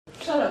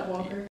Shut up,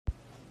 Walker.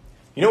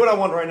 You know what I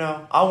want right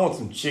now? I want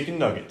some chicken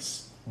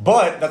nuggets.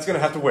 But that's going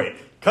to have to wait.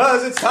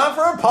 Because it's time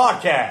for a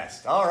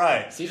podcast. All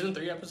right. Season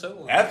 3, Episode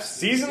 1.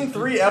 Season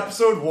 3,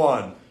 Episode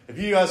 1. If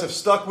you guys have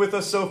stuck with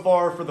us so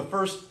far for the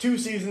first 2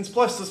 seasons,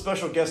 plus the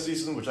special guest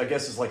season, which I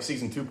guess is like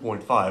Season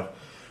 2.5,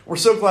 we're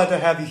so glad to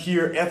have you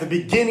here at the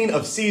beginning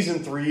of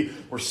Season 3.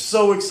 We're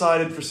so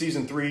excited for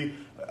Season 3.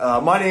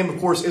 My name, of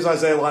course, is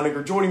Isaiah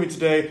Leininger. Joining me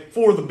today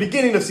for the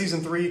beginning of Season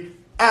 3,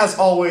 as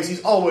always,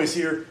 he's always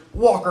here,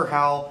 Walker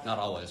Howell. Not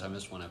always. I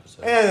missed one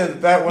episode.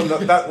 And that one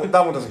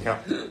doesn't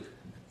count.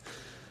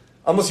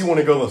 Unless you want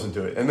to go listen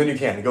to it. And then you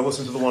can. Go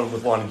listen to the one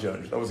with Lonnie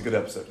Jones. That was a good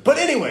episode. But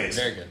anyways.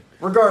 Very good.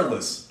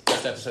 Regardless.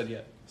 Best episode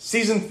yet.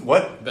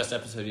 What? Best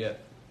episode yet.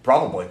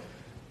 Probably.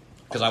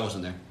 Because I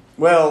wasn't there.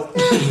 Well,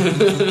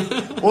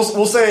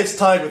 we'll say it's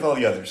tied with all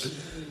the others.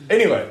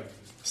 Anyway,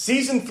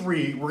 Season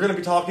 3, we're going to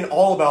be talking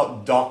all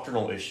about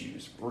doctrinal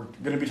issues. We're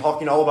going to be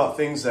talking all about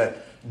things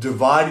that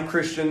divide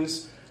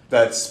Christians,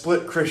 that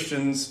split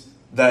Christians,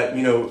 that,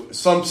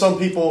 some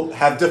people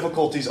have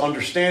difficulties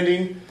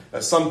understanding,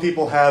 that some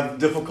people have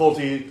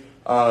difficulty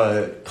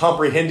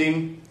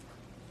comprehending.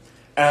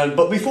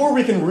 But before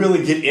we can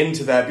really get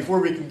into that, before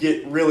we can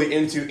get really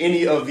into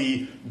any of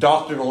the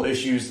doctrinal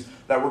issues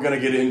that we're going to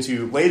get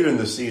into later in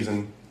this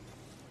season,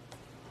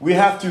 we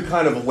have to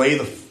kind of lay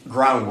the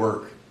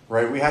groundwork,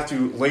 right? We have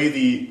to lay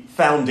the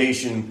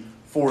foundation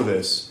for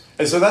this.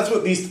 And so that's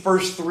what these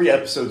first 3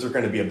 episodes are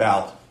going to be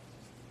about.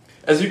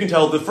 As you can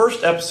tell, the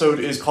first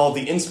episode is called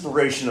The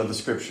Inspiration of the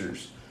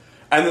Scriptures.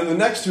 And then the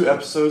next 2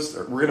 episodes,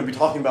 we're going to be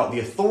talking about the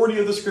authority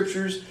of the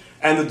Scriptures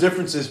and the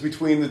differences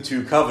between the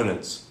 2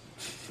 covenants.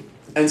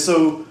 And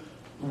so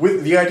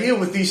with the idea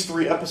with these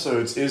 3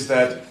 episodes is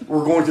that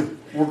we're going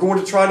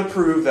to try to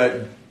prove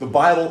that the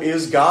Bible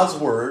is God's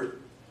Word,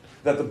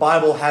 that the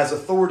Bible has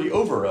authority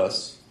over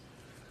us,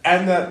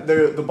 and that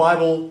the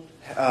Bible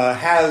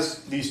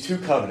has these 2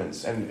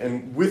 covenants.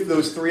 And with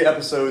those 3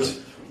 episodes,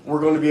 we're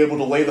going to be able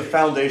to lay the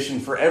foundation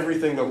for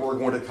everything that we're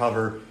going to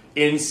cover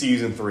in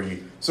Season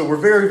 3. So we're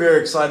very, very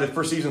excited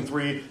for Season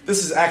 3.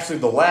 This is actually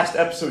the last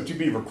episode to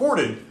be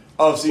recorded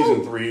of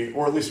Season 3,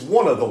 or at least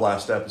one of the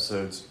last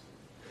episodes.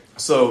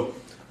 So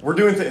we're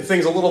doing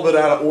things a little bit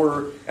out of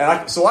order.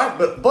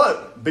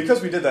 But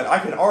because we did that, I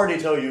can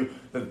already tell you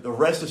that the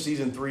rest of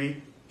Season 3,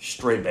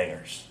 straight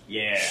bangers.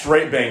 Yeah.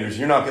 Straight bangers.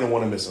 You're not going to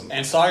want to miss them.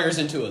 And Sawyer's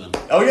in 2 of them.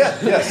 Oh, yeah.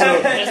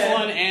 So, This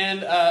one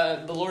and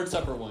the Lord's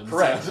Supper one.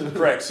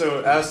 Correct.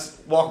 So as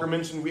Walker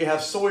mentioned, we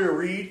have Sawyer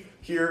Reed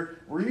here.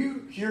 Were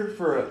you here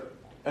for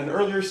an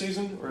earlier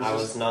season? Or I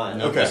was not.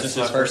 No, okay. This is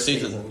his first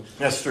season.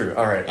 That's true.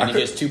 All right. And he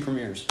gets 2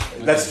 premieres.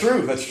 Okay. That's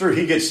true.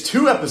 He gets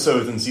 2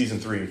 episodes in Season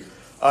 3.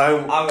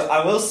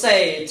 I will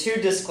say 2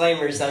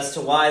 disclaimers as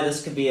to why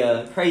this could be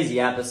a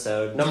crazy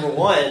episode. Number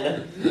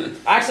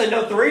 1, actually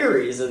no, 3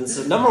 reasons.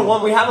 So number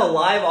 1, we have a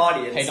live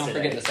audience. Hey, don't today.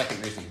 forget the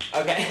second reason.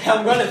 Okay,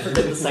 I'm going to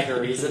forget the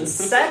second reason.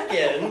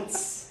 Second,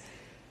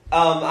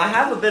 I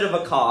have a bit of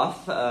a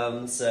cough,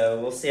 so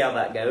we'll see how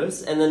that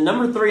goes. And then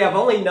number 3, I've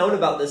only known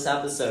about this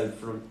episode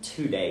for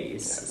 2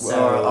 days.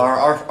 So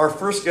our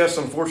first guest,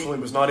 unfortunately,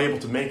 was not able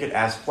to make it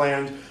as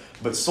planned.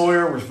 But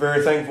Sawyer, we're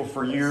very thankful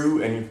for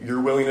you and your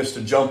willingness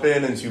to jump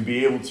in and to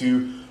be able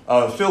to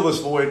fill this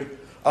void.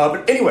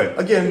 But anyway,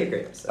 again,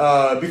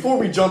 before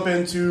we jump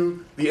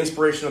into the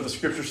inspiration of the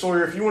Scripture,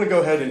 Sawyer, if you want to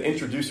go ahead and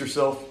introduce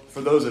yourself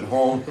for those at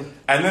home,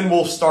 and then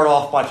we'll start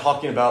off by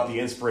talking about the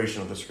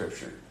inspiration of the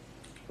Scripture.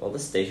 Well,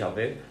 this is deja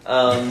vu.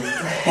 My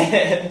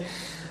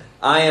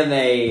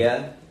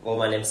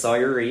name's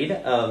Sawyer Reed.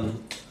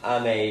 I'm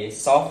a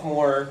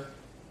sophomore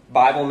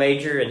Bible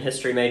major and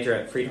history major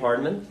at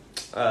Freed-Hardeman,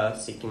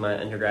 seeking my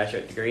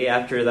undergraduate degree.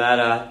 After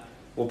that,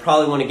 we'll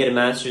probably want to get a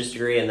master's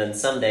degree and then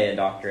someday a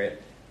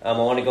doctorate. I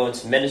want to go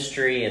into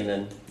ministry and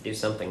then do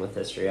something with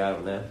history. I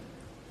don't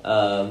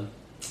know.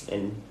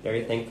 And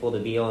very thankful to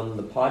be on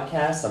the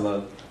podcast. I'm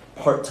a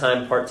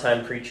part-time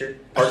preacher.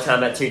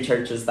 Part-time at 2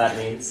 churches, that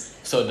means.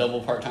 So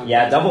double part-time?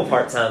 Yeah, double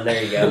part-time.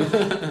 There you go.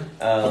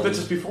 But that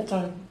just be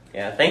full-time.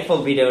 Yeah, thankful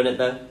to be doing it,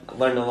 though. I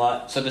learned a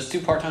lot. So does 2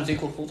 part-times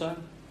equal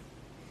full-time?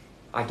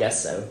 I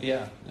guess so.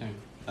 Yeah.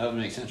 That would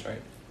make sense,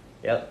 right?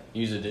 Yep.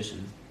 Use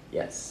addition.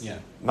 Yes. Yeah.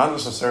 Not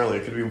necessarily.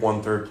 It could be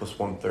 1/3 plus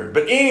 1/3.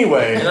 But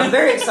anyway. And I'm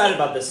very excited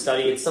about this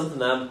study. It's something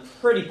that I'm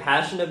pretty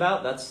passionate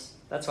about. That's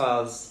why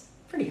I was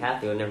pretty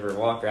happy whenever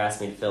Walker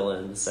asked me to fill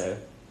in. So.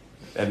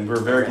 And we're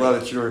very glad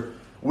that you're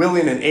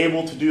willing and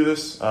able to do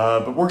this.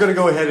 But we're going to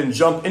go ahead and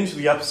jump into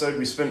the episode.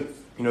 We spent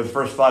the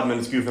first 5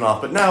 minutes goofing off.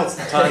 But now it's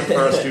the time for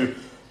us to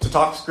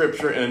talk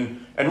Scripture and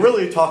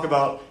really talk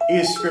about,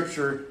 is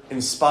Scripture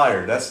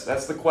inspired?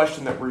 That's the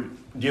question that we're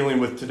dealing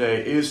with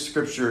today. Is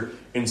Scripture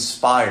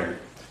inspired?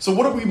 So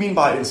what do we mean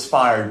by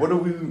inspired? What do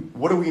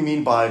we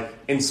mean by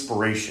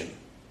inspiration?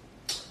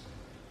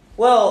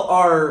 Well,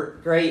 our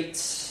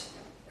great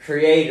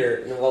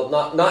creator, well,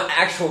 not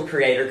actual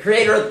creator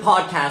of the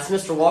podcast,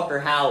 Mr. Walker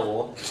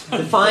Howell,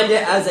 defined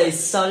it as a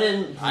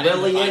sudden,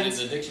 brilliant,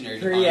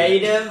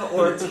 creative,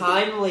 or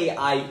timely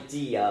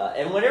idea.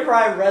 And whenever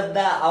I read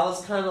that, I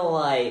was kind of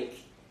like,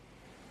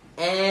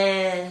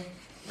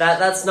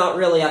 that's not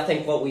really, I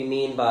think, what we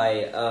mean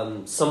by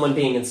someone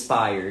being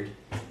inspired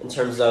in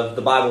terms of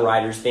the Bible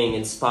writers being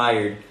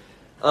inspired.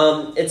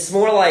 It's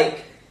more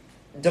like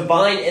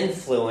divine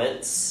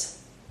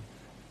influence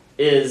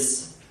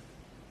is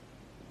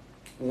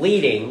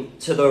leading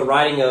to the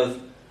writing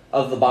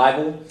of the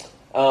Bible.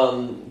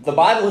 The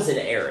Bible is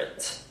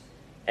inerrant.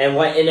 And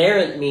what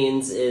inerrant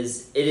means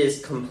is it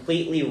is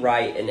completely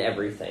right in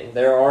everything.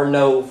 There are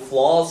no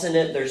flaws in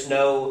it. There's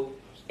no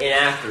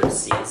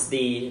inaccuracies.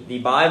 The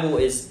Bible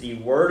is the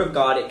Word of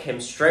God. It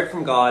came straight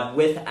from God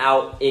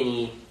without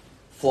any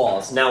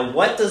flaws. Now,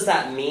 what does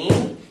that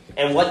mean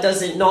and what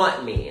does it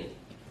not mean?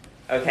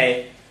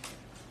 Okay,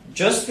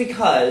 just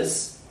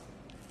because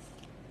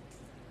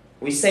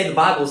we say the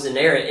Bible is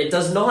inerrant, it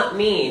does not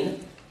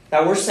mean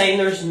that we're saying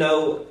there's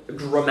no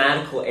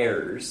grammatical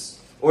errors,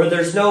 or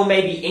there's no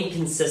maybe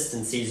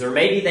inconsistencies, or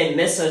maybe they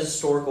miss a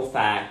historical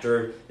fact,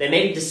 or they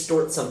maybe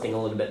distort something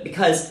a little bit,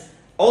 because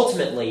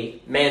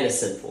ultimately, man is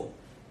sinful,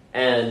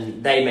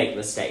 and they make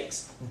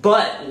mistakes.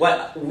 But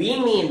what we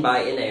mean by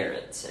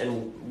inerrant,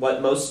 and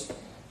what most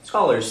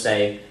scholars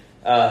say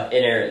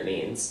inerrant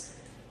means,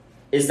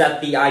 is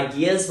that the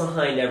ideas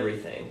behind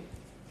everything,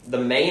 the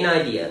main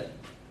idea,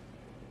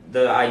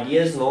 the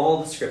ideas in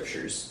all the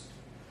scriptures,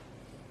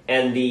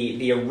 and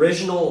the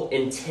original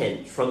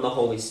intent from the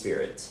Holy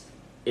Spirit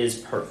is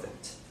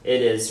perfect.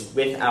 It is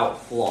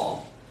without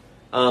flaw.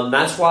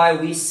 That's why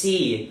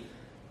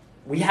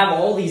we have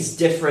all these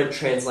different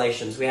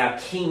translations. We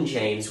have King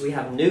James, we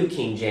have New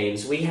King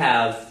James, we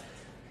have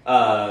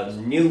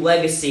New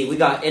Legacy, we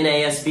got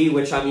NASB,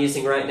 which I'm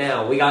using right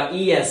now, we got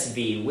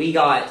ESV, we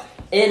got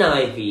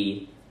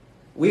NIV,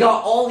 we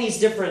got all these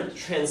different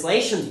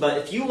translations, but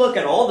if you look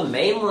at all the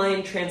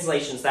mainline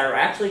translations that are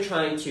actually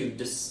trying to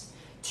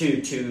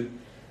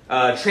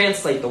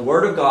translate the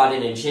Word of God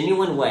in a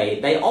genuine way,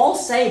 they all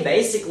say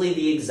basically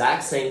the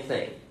exact same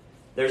thing.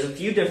 There's a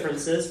few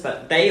differences,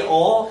 but they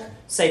all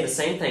say the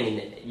same thing.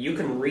 And you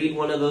can read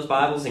one of those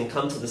Bibles and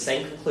come to the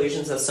same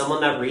conclusions as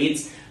someone that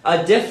reads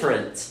a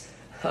different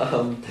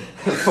form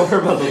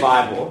of the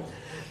Bible,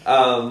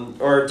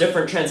 or a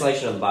different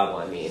translation of the Bible,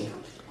 I mean.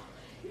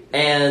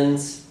 And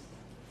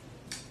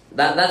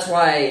that's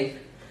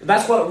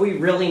what we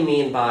really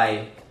mean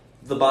by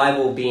the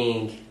Bible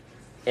being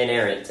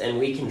inerrant, and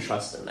we can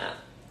trust in that.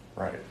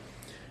 Right.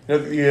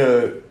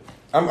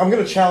 I'm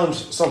going to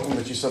challenge something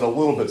that you said a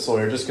little bit,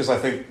 Sawyer, just because I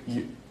think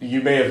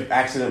you may have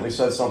accidentally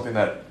said something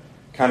that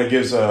kind of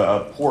gives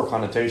a poor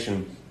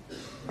connotation.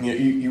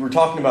 You were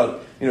talking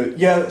about,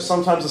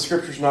 sometimes the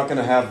Scripture's not going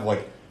to have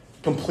like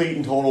complete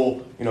and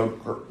total,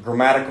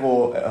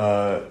 grammatical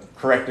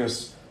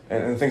correctness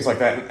and things like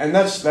that, and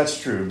that's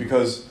true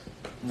because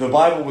the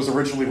Bible was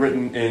originally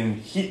written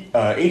in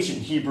ancient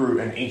Hebrew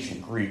and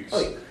ancient Greek,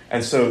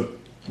 and so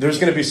there's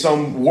going to be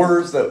some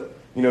words that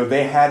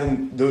they had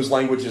in those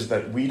languages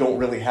that we don't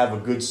really have a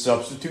good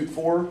substitute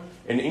for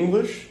in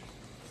English.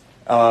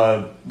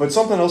 But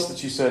something else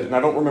that you said, and I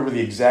don't remember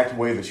the exact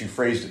way that you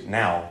phrased it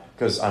now,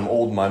 because I'm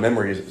old and my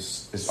memory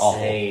is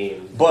awful.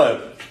 Same.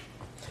 But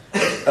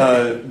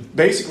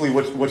basically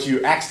what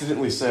you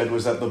accidentally said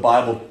was that the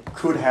Bible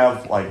could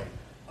have like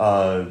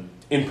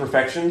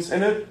imperfections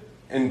in it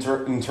in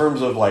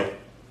terms of like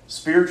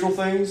spiritual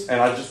things,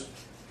 and I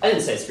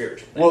didn't say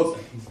spiritual things. Well,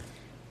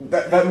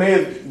 that may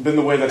have been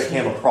the way that it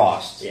came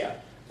across. Yeah.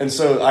 And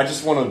so I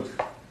just want to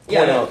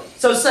point out.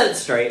 So set it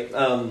straight.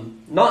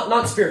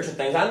 Not spiritual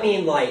things. I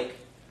mean, like,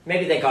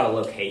 maybe they got a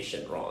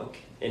location wrong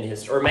in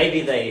history, or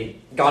maybe they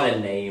got a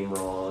name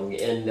wrong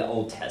in the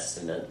Old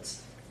Testament.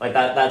 Like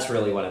that's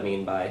really what I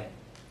mean by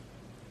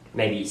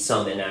maybe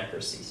some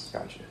inaccuracies.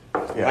 Gotcha.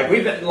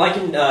 Yeah. Like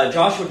in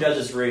Joshua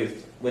Judges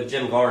Ruth with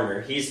Jim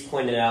Garner, he's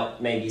pointed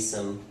out maybe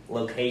some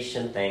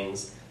location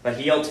things, but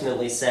he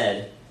ultimately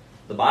said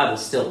the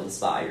Bible's still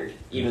inspired,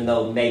 even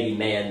though maybe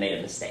man made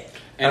a mistake.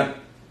 And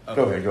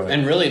go ahead.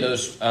 And really,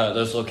 those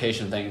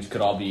location things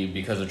could all be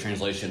because of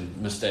translation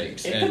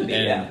mistakes. It could be,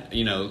 yeah.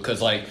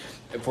 Because like,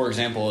 for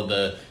example,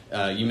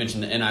 you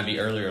mentioned the NIV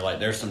earlier. Like,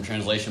 there's some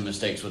translation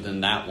mistakes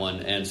within that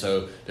one, and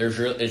so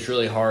it's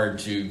really hard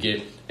to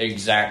get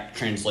exact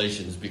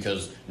translations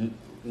because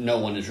no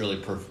one is really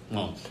perfect.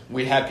 Well,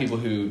 we have people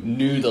who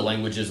knew the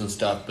languages and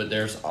stuff, but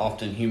there's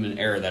often human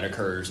error that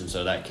occurs, and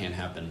so that can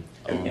happen.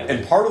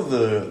 And part of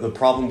the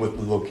problem with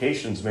the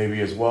locations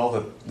maybe as well,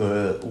 that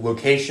the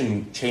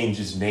location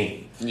changes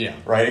name. Yeah.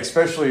 Right?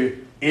 Especially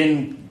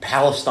in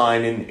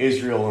Palestine, in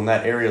Israel, in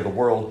that area of the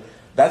world.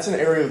 That's an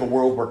area of the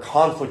world where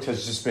conflict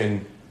has just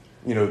been,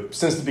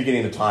 since the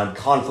beginning of time,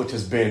 conflict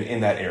has been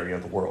in that area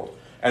of the world.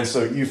 And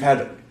so you've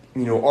had,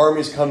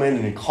 armies come in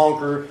and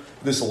conquer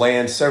this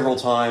land several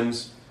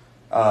times.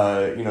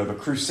 The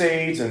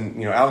Crusades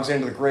and,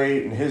 Alexander the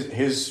Great and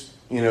his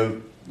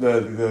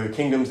the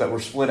kingdoms that were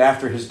split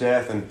after his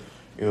death and,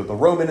 the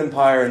Roman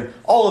Empire and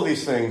all of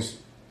these things.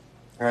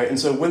 All right. And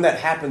so when that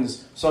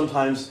happens,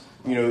 sometimes,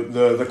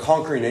 the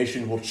conquering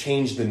nation will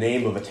change the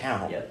name of a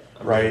town. Yeah,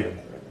 right.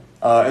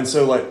 And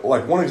so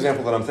like one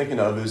example that I'm thinking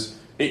of is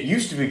it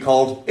used to be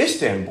called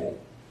Istanbul.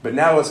 but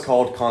now it's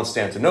called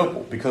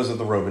Constantinople because of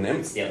the Roman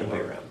Empire. It's the other way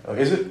around. Oh,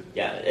 is it?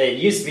 Yeah, it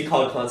used to be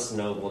called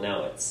Constantinople.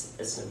 Now it's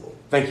Istanbul.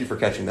 Thank you for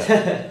catching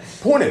that.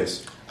 Point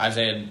is,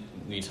 Isaiah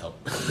needs help.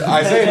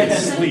 Isaiah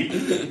needs sleep.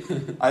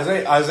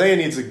 Isaiah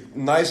needs a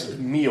nice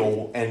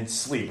meal and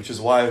sleep, which is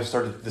why I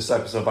started this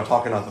episode by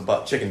talking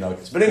about chicken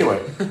nuggets. But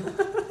anyway,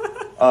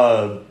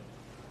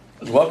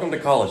 welcome to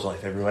college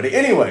life, everybody.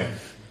 Anyway,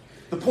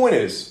 the point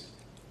is,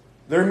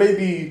 there may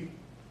be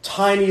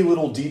tiny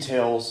little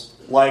details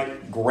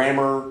like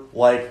grammar,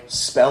 like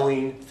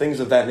spelling, things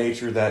of that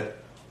nature that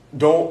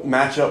don't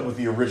match up with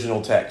the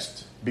original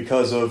text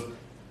because of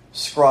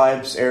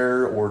scribe's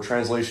error or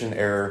translation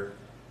error.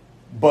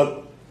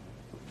 But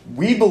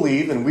we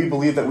believe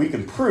that we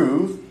can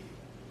prove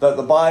that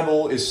the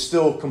Bible is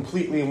still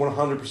completely and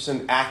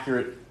 100%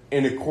 accurate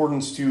in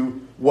accordance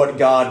to what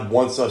God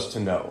wants us to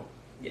know,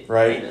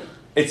 right? Amen.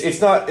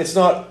 It's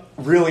not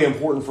really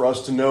important for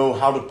us to know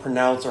how to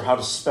pronounce or how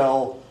to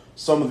spell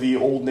some of the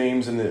old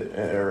names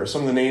or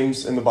some of the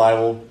names in the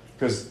Bible,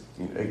 because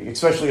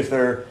especially if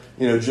they're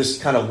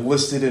just kind of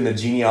listed in a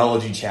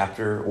genealogy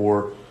chapter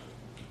or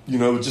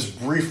just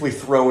briefly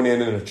thrown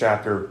in a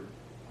chapter.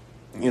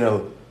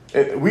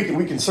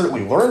 We can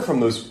certainly learn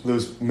from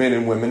those men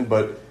and women,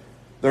 but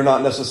they're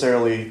not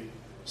necessarily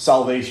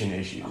salvation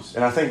issues.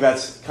 And I think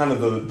that's kind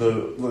of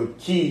the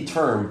key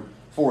term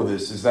for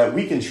this, is that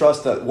we can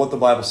trust that what the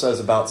Bible says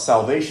about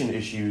salvation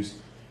issues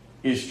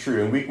is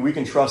true, and we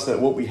can trust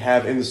that what we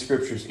have in the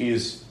Scriptures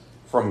is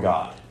from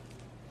God.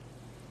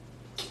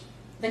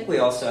 I think we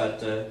also have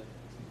to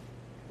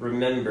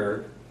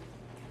remember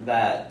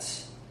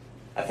that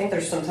I think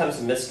there's sometimes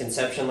a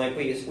misconception, like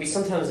we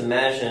sometimes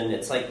imagine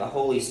it's like the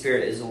Holy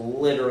Spirit is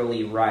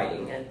literally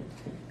writing it.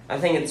 I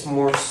think it's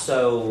more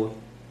so,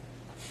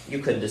 you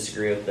could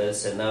disagree with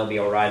this and that'll be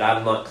alright,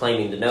 I'm not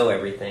claiming to know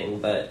everything,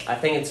 but I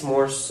think it's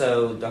more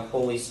so the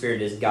Holy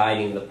Spirit is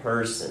guiding the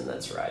person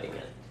that's writing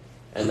it.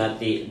 And that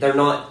they're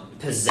not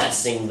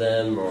possessing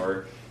them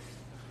or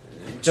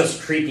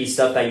just creepy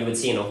stuff that you would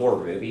see in a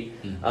horror movie.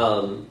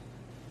 Mm-hmm.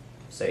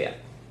 So yeah.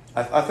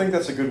 I think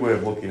that's a good way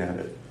of looking at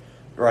it,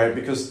 right?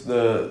 Because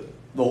the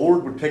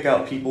Lord would pick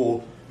out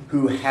people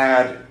who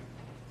had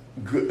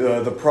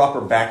the proper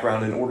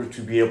background in order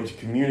to be able to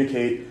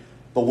communicate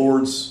the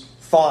Lord's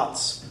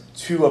thoughts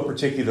to a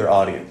particular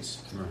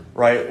audience,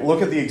 right?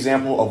 Look at the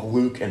example of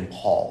Luke and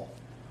Paul.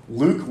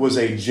 Luke was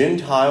a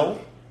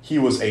Gentile. He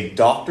was a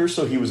doctor,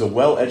 so he was a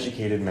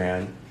well-educated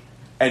man.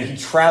 And he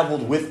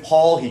traveled with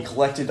Paul. He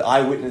collected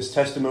eyewitness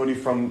testimony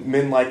from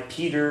men like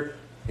Peter,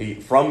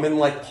 from men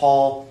like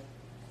Paul.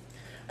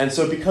 And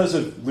so because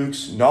of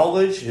Luke's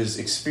knowledge, his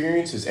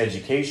experience, his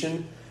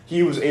education,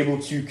 he was able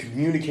to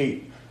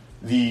communicate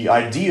the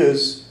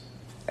ideas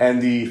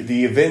and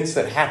the events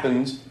that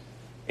happened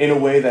in a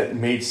way that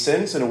made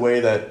sense, in a way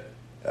that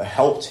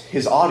helped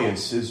his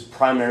audience, his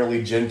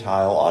primarily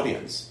Gentile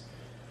audience.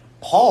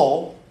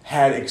 Paul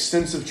had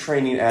extensive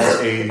training as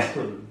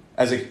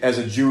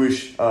a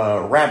Jewish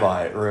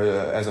rabbi or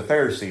as a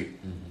Pharisee.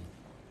 Mm-hmm.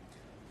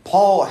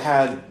 Paul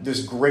had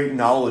this great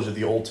knowledge of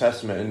the Old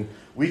Testament, and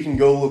we can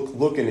go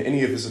look in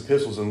any of his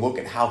epistles and look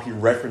at how he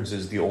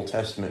references the Old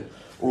Testament,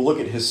 or look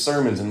at his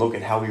sermons and look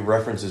at how he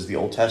references the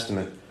Old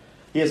Testament.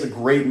 He has a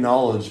great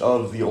knowledge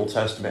of the Old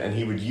Testament, and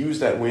he would use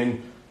that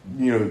when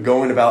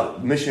going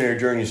about missionary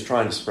journeys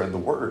trying to spread the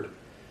word.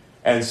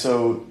 And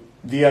so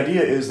the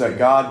idea is that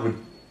God would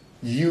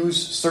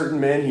use certain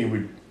men. He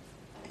would,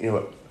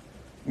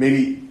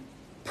 maybe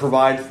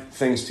provide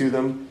things to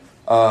them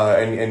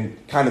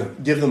and kind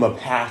of give them a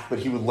path, but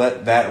he would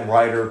let that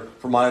writer,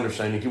 from my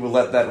understanding, he would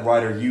let that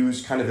writer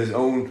use kind of his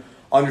own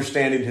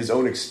understanding, his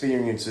own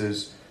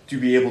experiences to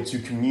be able to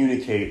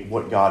communicate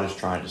what God is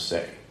trying to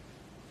say.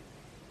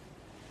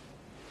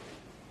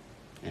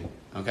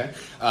 Okay.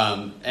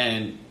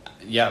 And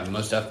yeah,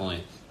 most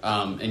definitely.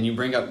 And you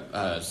bring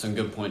up some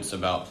good points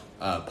about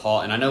Paul,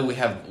 and I know we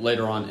have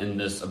later on in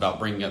this about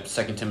bringing up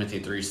 2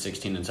 Timothy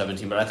 3:16 and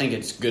 17, but I think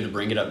it's good to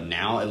bring it up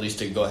now, at least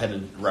to go ahead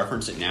and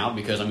reference it now,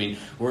 because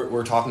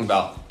we're talking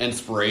about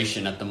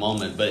inspiration at the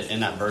moment, but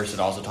in that verse it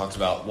also talks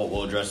about what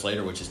we'll address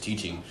later, which is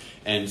teaching.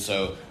 And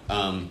so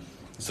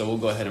we'll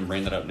go ahead and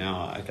bring that up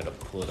now. I gotta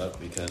pull it up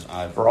because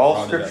For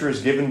all Scripture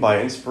is given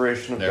by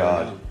inspiration of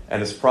God,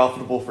 and is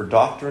profitable for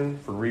doctrine,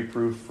 for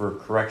reproof, for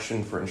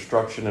correction, for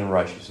instruction in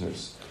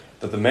righteousness,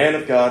 that the man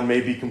of God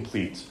may be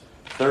complete,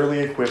 thoroughly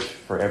equipped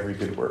for every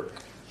good work.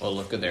 Well,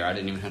 look good there. I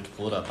didn't even have to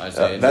pull it up.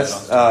 Isaiah.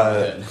 That's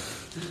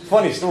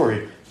funny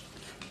story.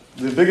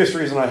 The biggest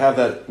reason I have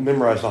that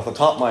memorized off the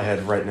top of my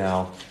head right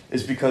now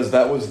is because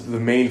that was the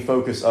main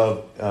focus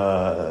of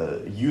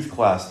youth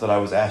class that I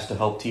was asked to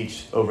help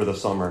teach over the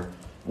summer,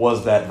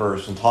 was that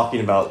verse, and talking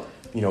about,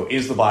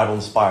 is the Bible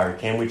inspired?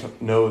 Can we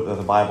know that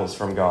the Bible is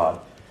from God?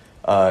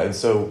 And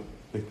so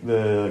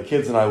the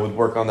kids and I would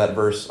work on that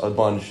verse a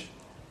bunch.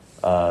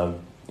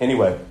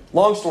 Anyway,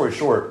 long story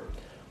short,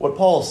 what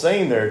Paul is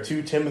saying there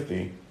to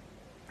Timothy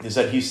is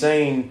that he's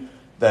saying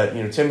that,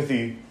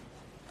 Timothy,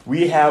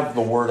 we have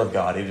the Word of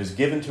God. It is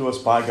given to us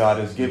by God.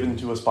 It is given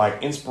to us by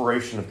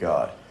inspiration of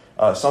God.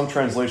 Some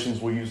translations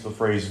will use the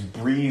phrase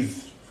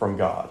breathed from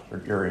God,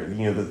 or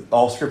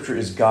all Scripture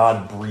is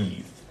God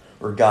breathed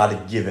or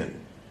God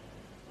given.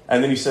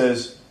 And then he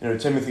says,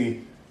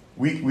 Timothy,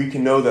 we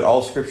can know that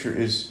all Scripture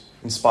is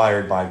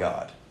inspired by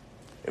God,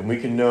 and we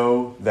can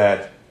know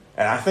that.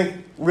 And I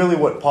think really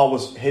what Paul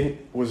was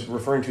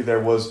referring to there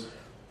was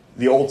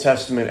the Old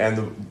Testament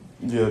and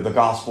the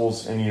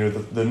Gospels and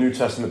the New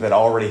Testament that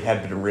already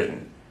had been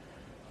written,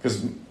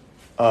 because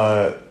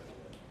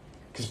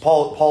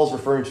Paul's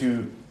referring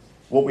to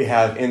what we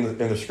have in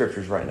the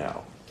Scriptures right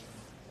now.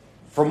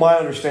 From my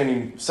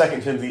understanding,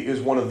 2 Timothy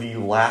is one of the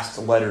last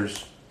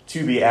letters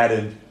to be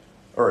added,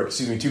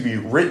 to be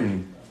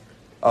written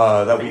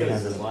that we have. It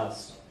was his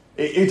last.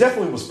 It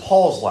definitely was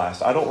Paul's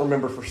last. I don't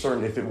remember for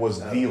certain if it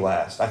was the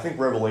last. I think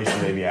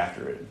Revelation may be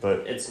after it, but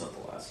it's not the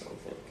last, I don't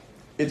think.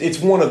 It's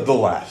one of the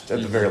last,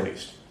 at the very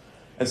least.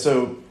 And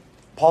so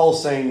Paul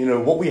is saying,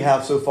 what we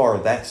have so far,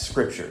 that's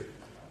Scripture.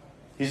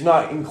 He's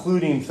not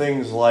including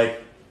things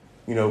like,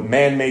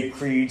 man-made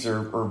creeds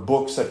or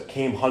books that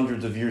came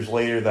hundreds of years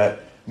later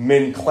that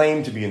men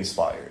claim to be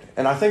inspired.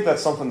 And I think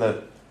that's something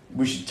that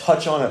we should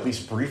touch on at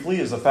least briefly,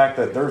 is the fact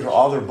that there's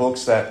other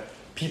books that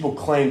people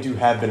claim to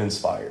have been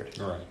inspired.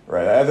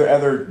 Right.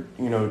 Other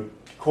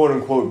quote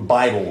unquote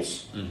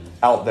Bibles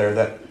out there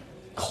that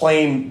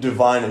claim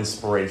divine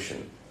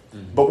inspiration.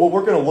 But what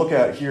we're going to look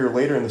at here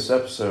later in this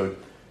episode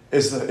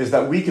is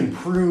that we can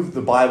prove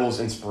the Bible's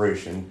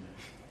inspiration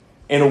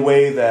in a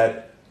way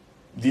that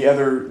the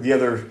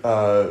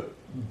other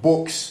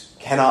books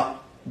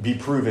cannot be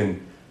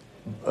proven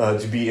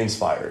to be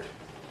inspired.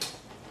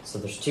 So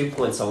there's 2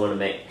 points I want to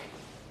make.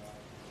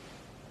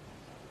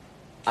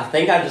 I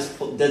think I just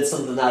did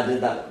something that I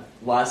did that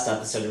last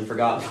episode and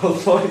forgot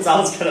both points I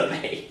was going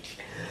to make.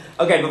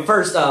 Okay, but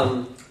first,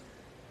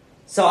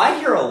 so I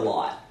hear a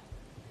lot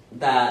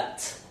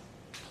that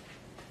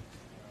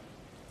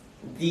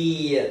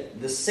the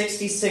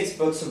 66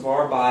 books of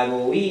our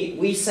Bible,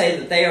 we say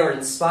that they are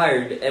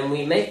inspired, and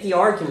we make the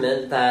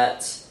argument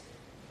that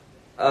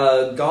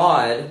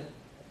God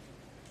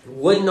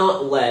would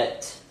not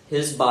let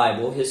his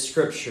Bible, his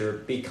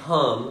Scripture,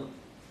 become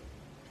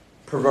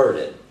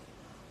perverted.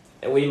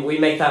 And we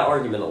make that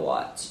argument a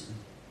lot.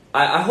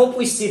 I hope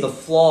we see the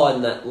flaw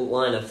in that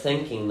line of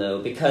thinking,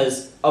 though,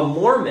 because a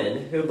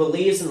Mormon who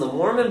believes in the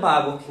Mormon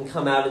Bible can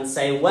come out and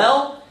say,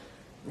 well,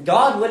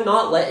 God would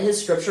not let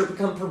his Scripture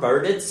become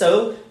perverted,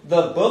 so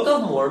the Book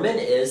of Mormon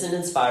is an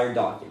inspired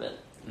document.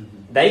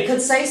 They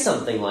could say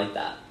something like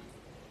that.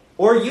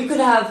 Or you could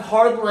have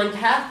hardline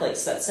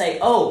Catholics that say,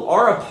 oh,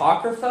 our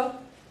Apocrypha,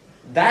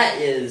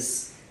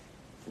 that's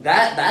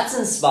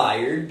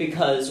inspired,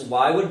 because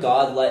why would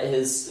God let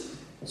his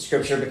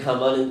Scripture become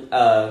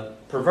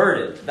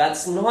perverted?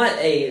 That's not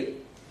a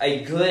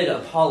good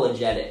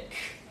apologetic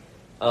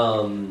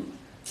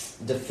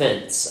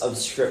defense of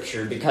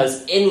Scripture,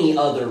 because any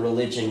other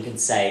religion could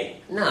say,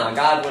 no,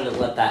 God wouldn't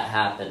let that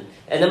happen.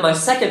 And then my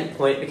second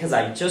point, because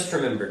I just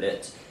remembered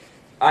it,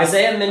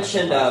 Isaiah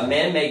mentioned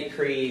man-made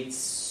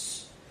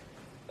creeds,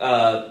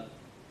 stuff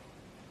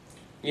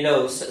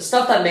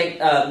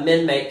that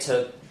men make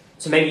to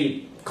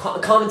maybe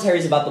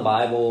commentaries about the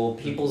Bible,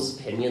 people's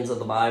opinions of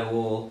the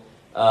Bible,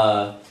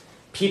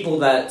 people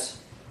that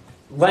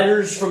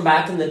letters from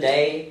back in the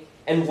day.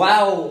 And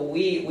while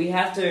we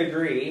have to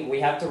agree, we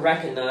have to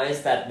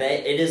recognize that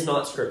it is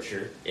not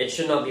Scripture. It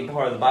should not be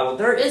part of the Bible.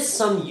 There is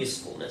some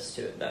usefulness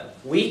to it, though.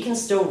 We can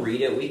still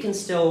read it. We can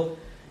still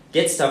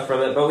get stuff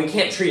from it, but we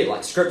can't treat it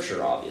like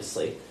Scripture,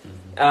 obviously.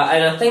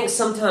 And I think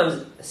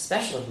sometimes,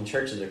 especially in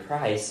Churches of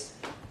Christ,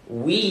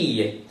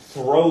 we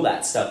throw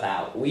that stuff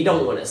out. We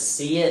don't want to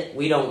see it.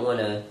 We don't want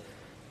to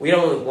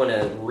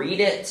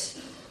read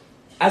it.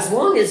 As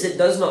long as it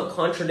does not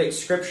contradict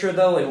Scripture,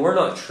 though, and we're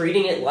not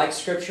treating it like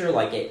Scripture,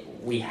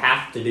 we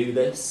have to do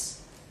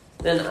this,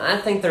 then I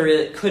think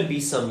there could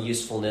be some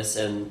usefulness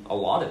in a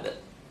lot of it.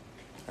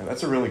 And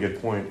that's a really good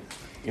point.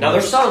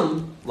 There's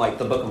some, like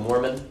the Book of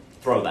Mormon,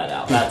 throw that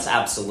out. That's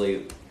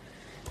absolute.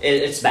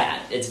 It's bad.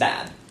 It's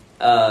bad.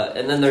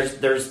 And then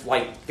there's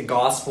like the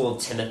Gospel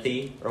of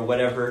Timothy or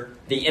whatever,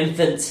 the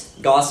infant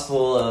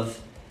Gospel of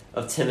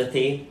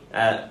Timothy,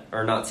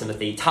 or not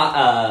Timothy,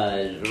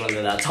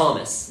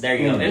 Thomas. There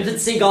you go.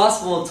 Infancy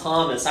Gospel of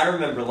Thomas. I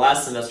remember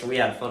last semester we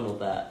had fun with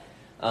that.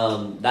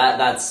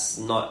 That's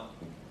not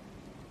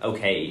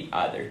okay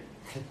either.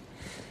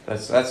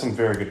 That's some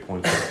very good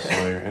points,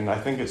 Sawyer. And I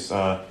think it's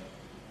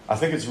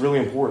really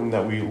important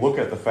that we look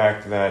at the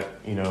fact that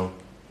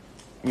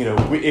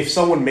if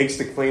someone makes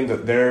the claim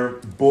that their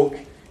book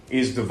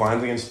is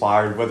divinely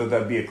inspired, whether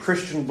that be a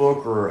Christian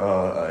book or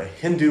a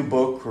Hindu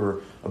book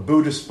or a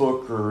Buddhist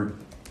book or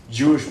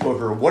Jewish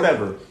book or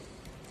whatever,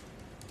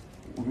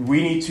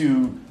 we need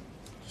to,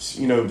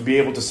 be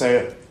able to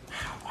say,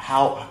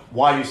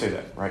 why do you say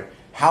that, right?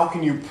 How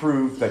can you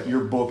prove that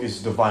your book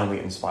is divinely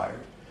inspired?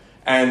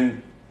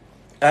 And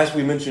as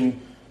we mentioned,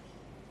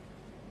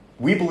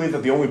 we believe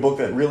that the only book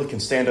that really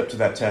can stand up to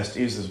that test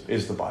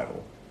is the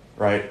Bible,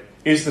 right?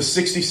 Is the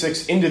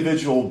 66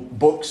 individual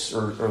books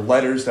or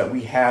letters that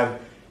we have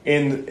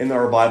in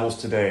our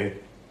Bibles today,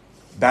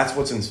 that's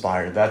what's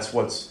inspired. That's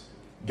what's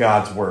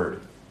God's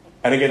Word.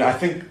 And again, I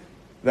think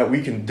that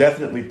we can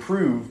definitely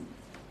prove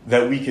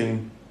that we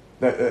can,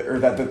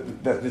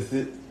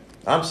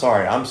 I'm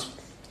sorry, I'm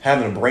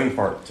having a brain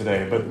fart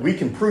today, but we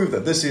can prove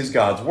that this is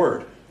God's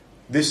Word.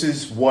 This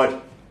is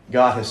what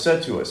God has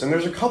said to us. And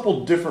there's a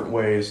couple different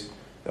ways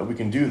that we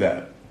can do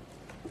that.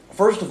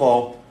 First of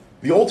all,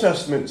 the Old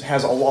Testament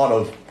has a lot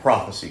of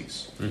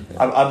prophecies. Mm-hmm.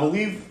 I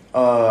believe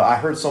I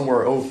heard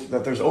somewhere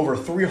that there's over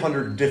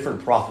 300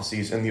 different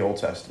prophecies in the Old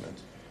Testament.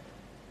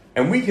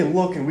 And we can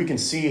look and we can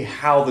see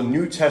how the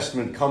New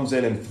Testament comes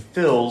in and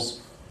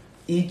fulfills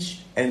each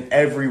and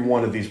every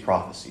one of these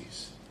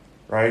prophecies,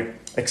 right?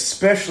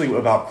 Especially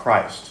about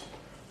Christ.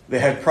 They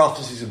had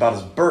prophecies about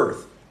his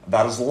birth,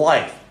 about his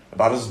life,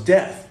 about his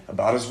death,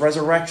 about his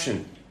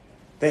resurrection.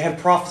 They had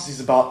prophecies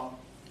about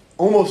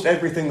almost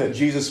everything that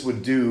Jesus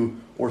would do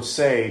or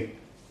say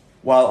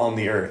while on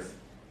the earth.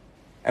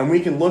 And we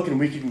can look and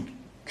we can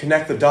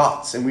connect the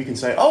dots and we can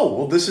say, oh,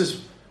 well, this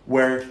is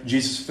where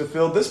Jesus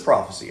fulfilled this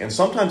prophecy. And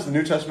sometimes the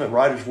New Testament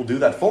writers will do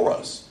that for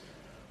us,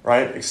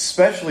 right?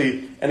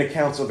 Especially in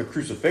accounts of the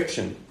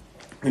crucifixion.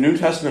 The New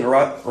Testament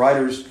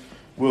writers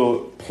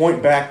will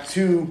point back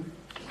to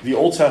the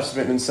Old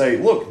Testament and say,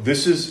 look,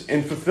 this is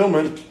in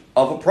fulfillment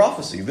of a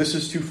prophecy. This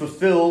is to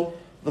fulfill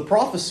the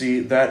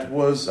prophecy that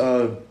was,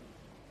 that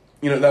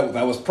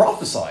was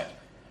prophesied.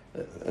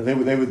 They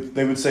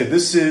would say,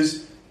 this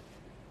is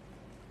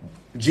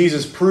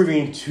Jesus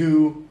proving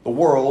to the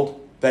world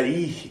that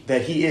he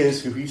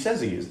is who he says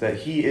he is, that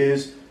he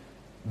is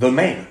the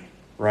man,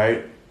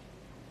 right?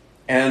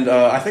 And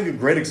I think a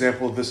great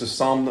example of this is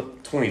Psalm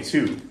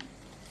 22.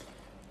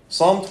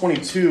 Psalm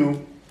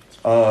 22,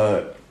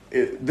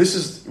 this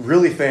is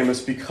really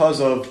famous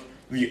because of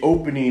the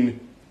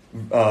opening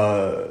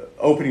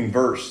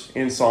verse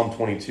in Psalm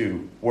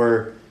 22,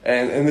 where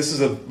and this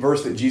is a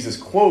verse that Jesus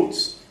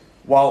quotes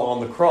while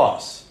on the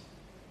cross.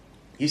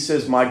 He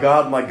says, my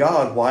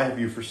God, why have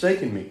you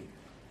forsaken me?"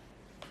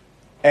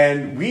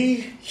 And we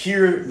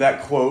hear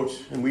that quote,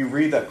 and we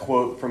read that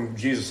quote from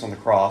Jesus on the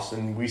cross,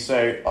 and we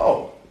say,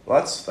 oh,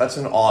 that's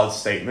an odd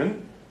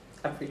statement.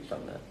 I preached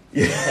on that.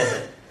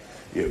 Yeah.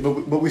 Yeah,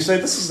 but we say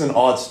this is an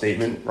odd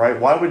statement, right?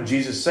 Why would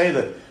Jesus say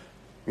that,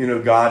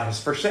 God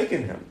has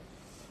forsaken him?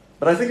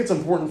 But I think it's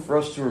important for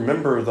us to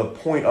remember the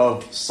point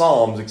of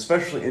Psalms,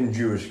 especially in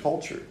Jewish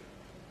culture.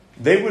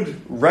 They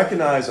would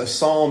recognize a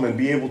psalm and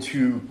be able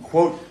to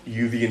quote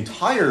you the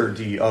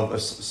entirety of a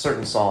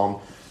certain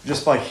psalm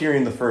just by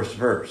hearing the first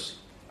verse.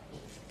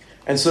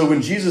 And so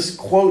when Jesus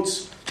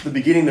quotes the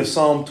beginning of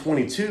Psalm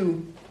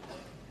 22,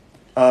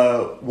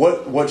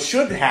 what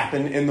should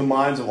happen in the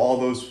minds of all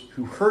those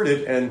who heard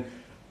it and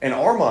in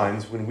our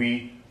minds when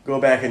we go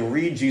back and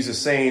read Jesus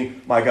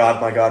saying, my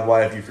God,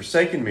 why have you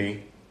forsaken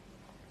me?"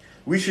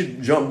 We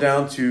should jump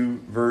down to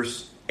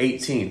verse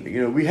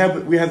 18. We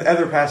have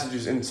other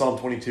passages in Psalm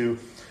 22,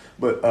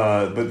 but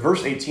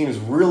verse 18 is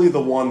really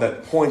the one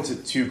that points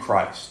it to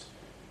Christ.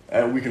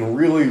 We can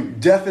really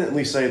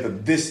definitely say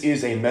that this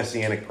is a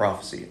messianic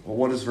prophecy. Well,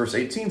 what does verse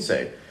 18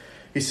 say?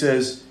 He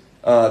says,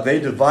 "They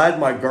divide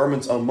my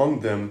garments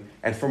among them,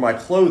 and for my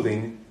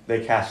clothing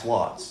they cast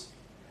lots."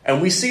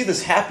 And we see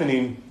this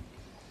happening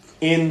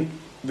in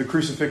the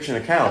crucifixion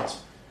account.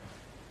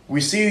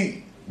 We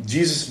see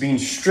Jesus being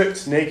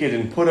stripped naked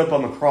and put up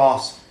on the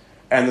cross,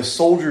 and the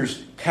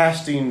soldiers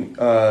casting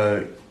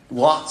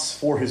lots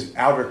for his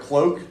outer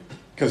cloak,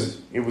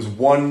 because it was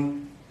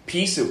one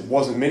piece, it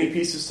wasn't many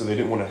pieces, so they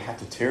didn't want to have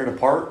to tear it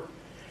apart.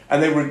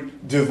 And they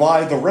would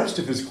divide the rest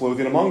of his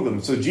clothing among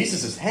them. So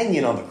Jesus is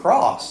hanging on the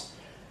cross,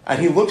 and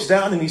he looks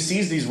down and he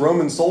sees these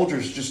Roman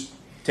soldiers just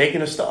taking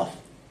his stuff.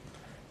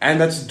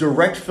 And that's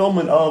direct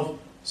fulfillment of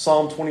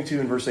Psalm 22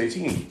 and verse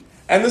 18.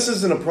 And this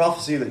isn't a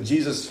prophecy that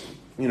Jesus,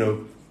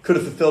 could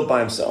have fulfilled by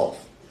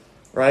himself,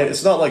 right?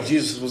 It's not like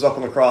Jesus was up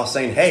on the cross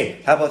saying, "Hey,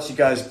 how about you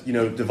guys,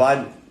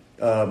 divide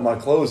my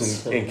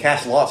clothes and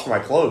cast lots for my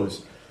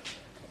clothes."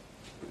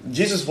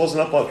 Jesus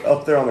wasn't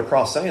up there on the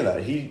cross saying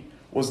that. He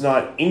was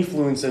not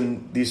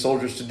influencing these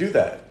soldiers to do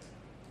that.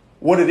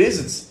 What it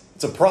is,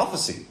 it's a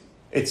prophecy.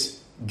 It's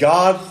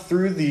God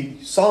through the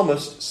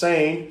psalmist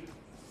saying,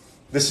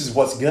 this is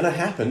what's going to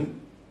happen,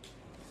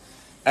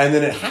 and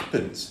then it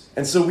happens.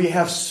 And so we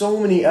have so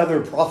many other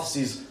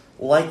prophecies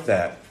like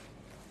that,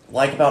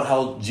 like about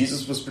how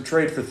Jesus was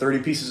betrayed for 30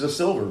 pieces of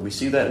silver. We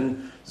see that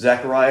in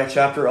Zechariah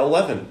chapter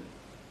 11.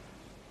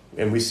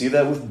 And we see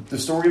that with the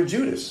story of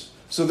Judas.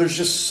 So there's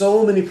just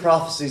so many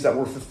prophecies that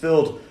were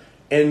fulfilled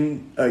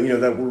in,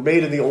 that were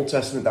made in the Old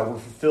Testament that were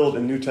fulfilled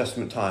in New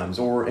Testament times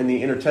or in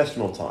the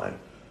intertestamental time.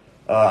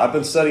 I've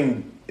been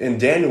studying in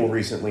Daniel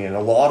recently, and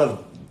a lot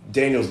of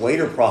Daniel's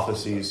later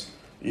prophecies,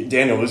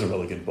 Daniel is a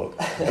really good book,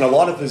 and a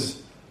lot of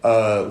his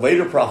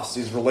later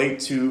prophecies relate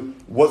to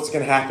what's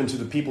going to happen to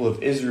the people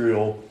of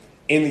Israel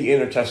in the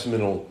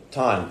intertestamental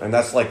time. And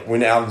that's like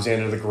when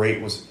Alexander the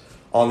Great was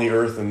on the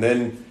earth, and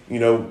then,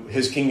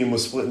 his kingdom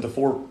was split into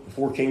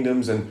four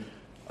kingdoms, and,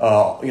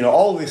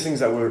 all of these things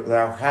that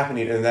were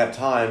happening in that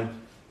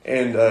time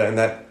and in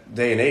that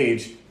day and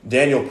age,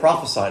 Daniel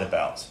prophesied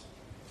about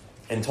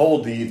and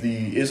told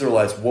the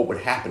Israelites what would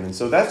happen. And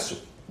so that's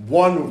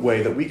one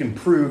way that we can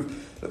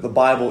prove that the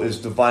Bible is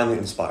divinely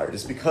inspired.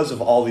 It's because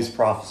of all these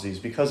prophecies,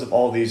 because of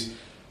all these,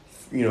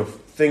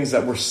 things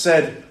that were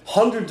said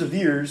hundreds of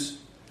years,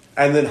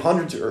 and then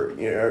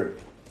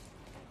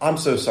I'm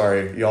so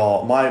sorry,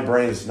 y'all. My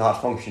brain is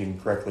not functioning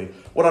correctly.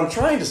 What I'm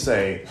trying to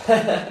say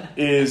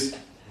is,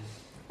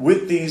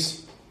 with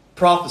these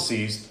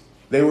prophecies,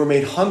 they were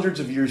made hundreds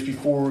of years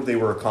before they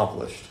were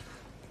accomplished.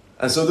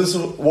 And so this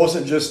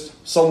wasn't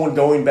just someone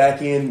going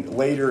back in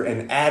later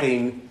and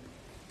adding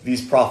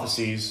these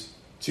prophecies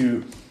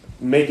to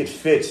make it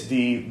fit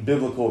the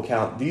biblical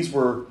account. These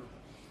were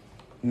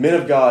men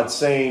of God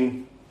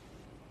saying...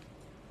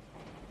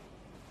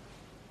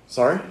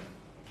 Sorry?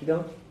 You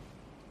go.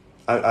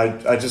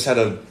 I just had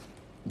a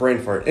brain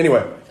fart.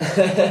 Anyway,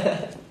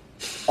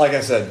 like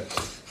I said,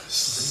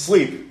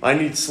 sleep. I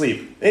need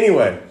sleep.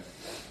 Anyway.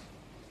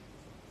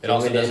 It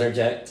also doesn't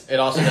interject. It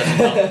also doesn't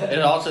help.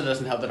 It also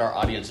doesn't help that our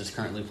audience is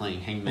currently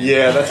playing Hangman.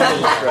 Yeah, that's a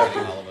little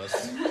distracting. All of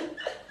us.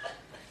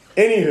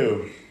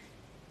 Anywho,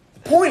 the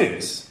point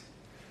is,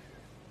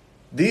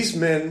 these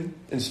men,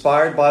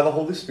 inspired by the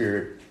Holy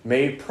Spirit,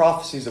 made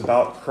prophecies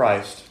about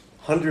Christ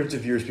hundreds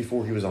of years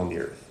before he was on the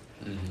earth.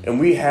 Mm-hmm. And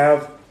we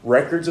have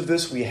records of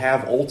this. We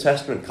have Old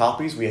Testament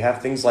copies. We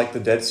have things like the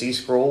Dead Sea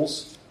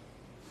Scrolls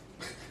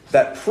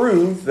that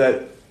prove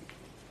that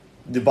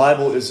the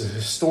Bible is a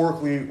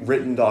historically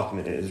written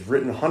document. It is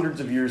written hundreds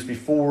of years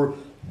before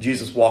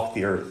Jesus walked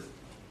the earth.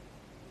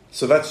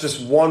 So that's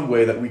just one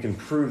way that we can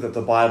prove that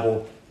the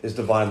Bible is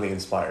divinely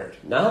inspired.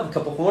 Now I have a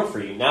couple more for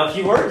you. Now, if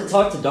you were to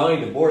talk to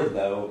Donnie DeBoer,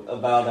 though,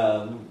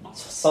 about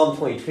Psalm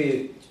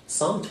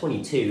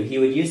 22, he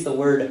would use the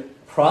word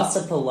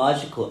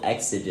prosopological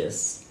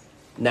exegesis.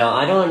 Now,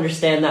 I don't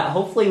understand that.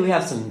 Hopefully we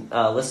have some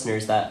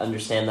listeners that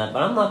understand that,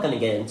 but I'm not going to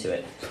get into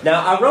it.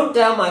 Now, I wrote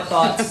down my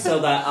thoughts so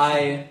that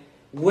I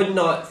would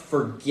not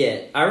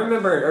forget. I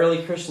remember in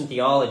early Christian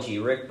theology,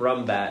 Rick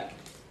Brumback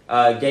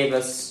gave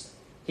us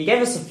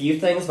a few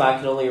things, but I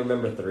can only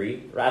remember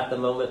 3 right at the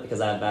moment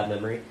because I have bad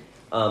memory.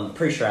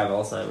 Pretty sure I have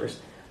Alzheimer's.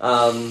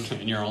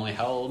 And you're only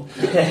how old?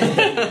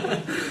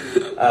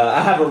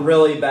 I have a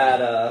really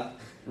bad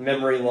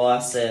memory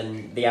loss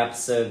in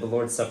the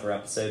Lord's Supper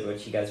episode,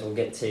 which you guys will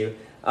get to.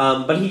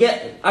 But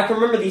I can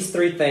remember these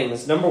 3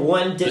 things. Number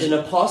 1, did an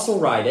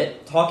apostle write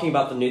it, talking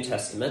about the New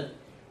Testament,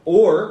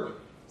 or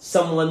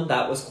someone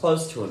that was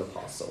close to an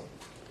apostle?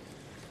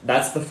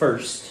 That's the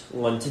first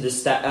one to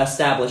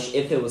establish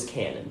if it was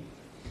canon.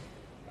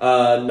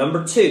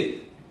 Number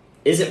 2,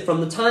 is it from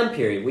the time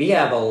period? We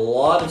have a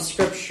lot of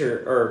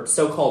scripture, or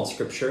so-called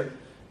scripture,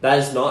 that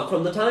is not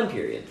from the time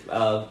period.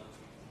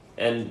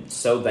 And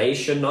so they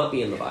should not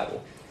be in the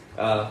Bible.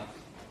 And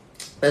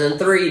then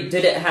 3,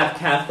 did it have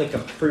Catholic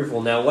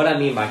approval? Now, what I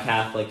mean by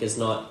Catholic is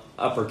not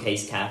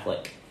uppercase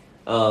Catholic.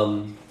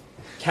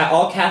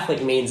 All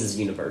Catholic means is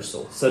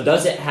universal. So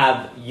does it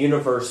have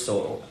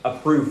universal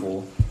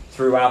approval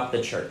throughout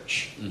the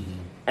church? Mm-hmm.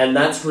 And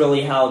that's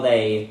really how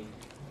they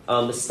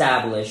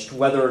established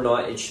whether or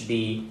not it should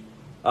be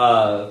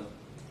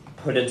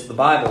put into the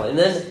Bible. And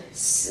then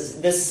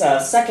this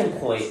second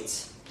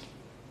point,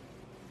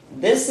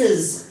 this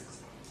is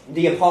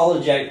the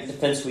apologetic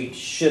defense we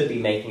should be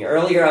making.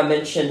 Earlier I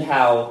mentioned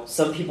how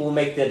some people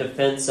make the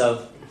defense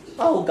of,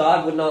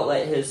 God would not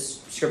let his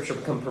scripture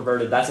become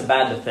perverted. That's a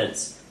bad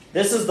defense.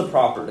 This is the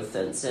proper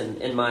defense,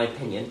 in my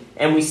opinion.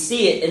 And we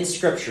see it in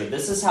Scripture.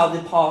 This is how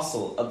the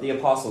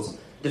apostles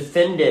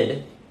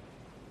defended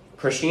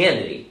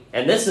Christianity.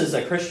 And this is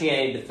a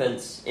Christianity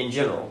defense in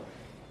general.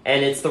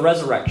 And it's the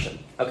resurrection.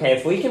 Okay,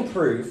 if we can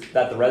prove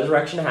that the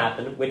resurrection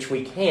happened, which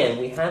we can,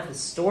 we have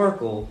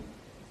historical,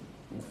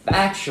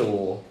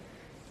 factual,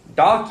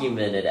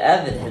 documented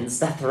evidence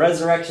that the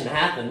resurrection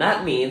happened.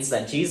 That means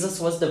that Jesus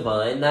was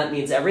divine. That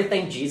means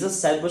everything Jesus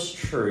said was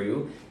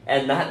true.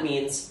 And that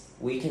means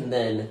we can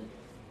then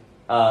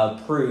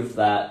prove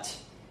that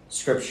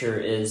Scripture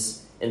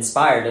is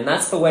inspired. And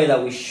that's the way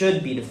that we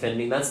should be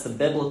defending. That's the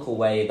biblical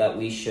way that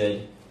we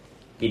should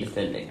be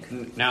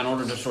defending. Now, in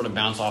order to sort of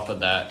bounce off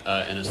of that,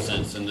 in a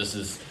sense, and this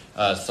is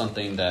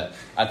something that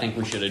I think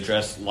we should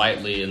address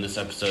lightly in this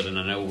episode, and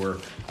I know we're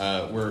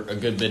a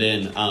good bit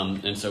in,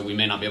 and so we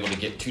may not be able to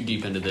get too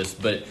deep into this,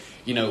 but,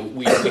 we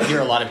hear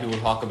a lot of people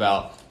talk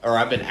about, or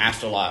I've been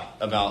asked a lot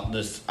about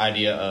this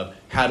idea of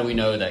how do we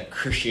know that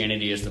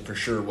Christianity is the for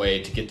sure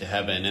way to get to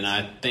heaven, and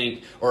I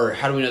think, or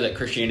how do we know that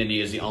Christianity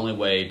is the only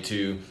way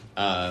to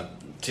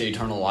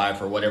eternal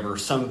life, or whatever,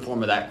 some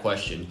form of that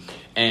question.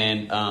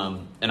 And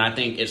I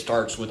think it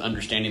starts with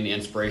understanding the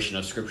inspiration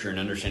of Scripture and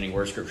understanding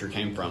where Scripture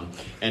came from.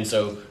 And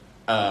so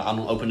I'm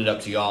going to open it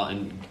up to y'all,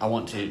 and I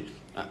want to,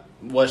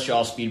 what's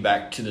y'all's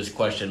feedback to this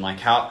question? Like,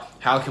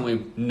 how can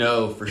we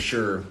know for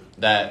sure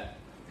that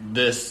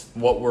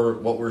what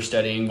we're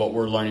studying, what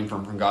we're learning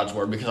from God's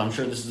Word? Because I'm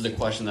sure this is a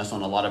question that's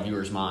on a lot of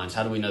viewers' minds.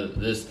 How do we know that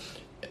this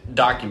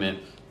document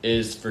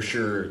is for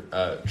sure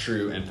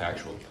true and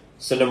factual?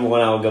 So number 1,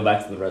 I will go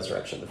back to the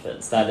resurrection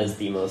defense. That is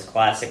the most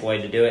classic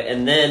way to do it.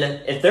 And then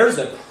if there's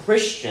a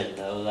Christian,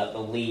 though, that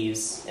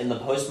believes in the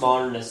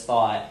postmodernist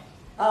thought,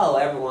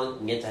 everyone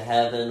can get to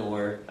heaven,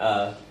 or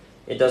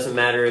it doesn't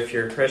matter if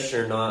you're a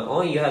Christian or not.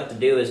 All you have to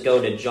do is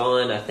go to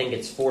John, I think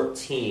it's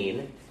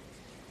 14.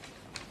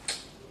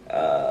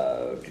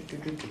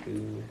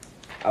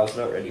 I was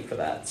not ready for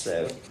that,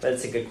 so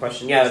that's a good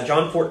question. Yeah,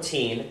 John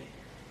 14.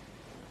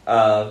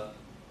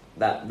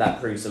 That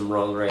proves them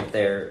wrong right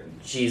there.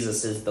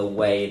 Jesus is the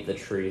way, the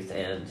truth,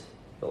 and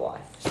the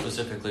life.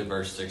 Specifically,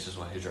 verse 6 is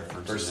what he's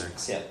referencing Verse there.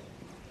 6, yeah.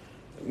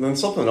 And then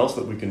something else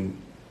that we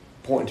can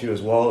point to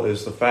as well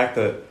is the fact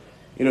that,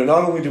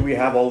 not only do we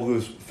have all of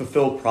those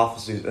fulfilled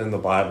prophecies in the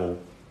Bible,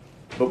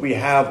 but we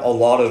have a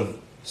lot of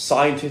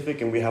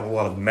scientific and we have a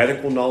lot of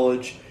medical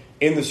knowledge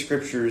in the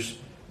scriptures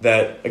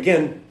that,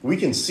 again, we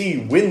can see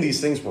when these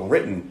things were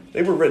written.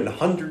 They were written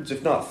hundreds,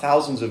 if not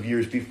thousands of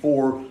years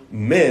before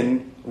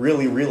men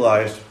really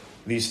realized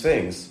these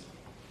things.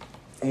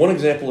 And one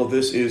example of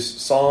this is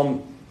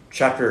Psalm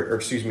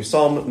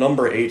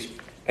number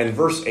 8 and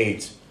verse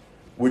 8,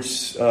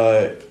 which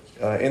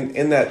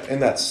in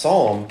that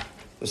psalm,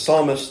 the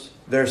psalmist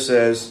there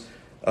says,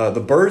 the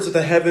birds of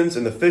the heavens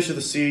and the fish of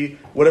the sea,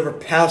 whatever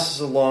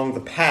passes along the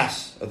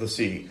paths of the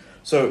sea.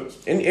 So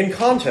in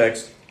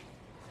context,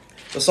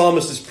 the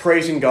psalmist is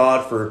praising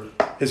God for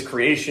his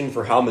creation,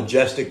 for how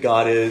majestic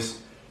God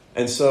is.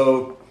 And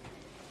so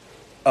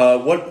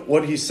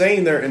what he's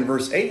saying there in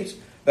verse 8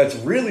 that's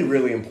really,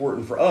 really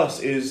important for us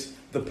is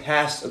the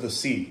paths of the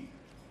sea.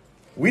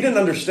 We didn't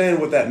understand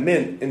what that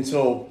meant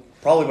until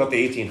probably about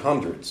the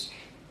 1800s.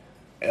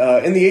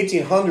 In the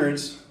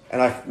 1800s,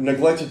 and I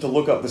neglected to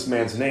look up this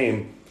man's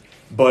name,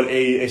 but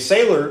a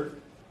sailor,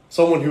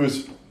 someone who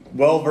was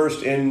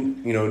well-versed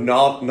in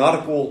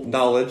nautical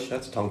knowledge,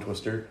 that's a tongue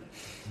twister.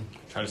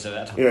 Try to say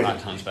that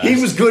 5 times fast. He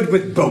was good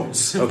with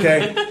boats,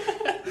 okay?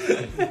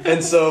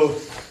 And so,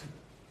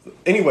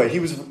 anyway, he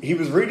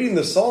was reading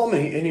the psalm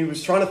and he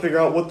was trying to figure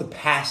out what the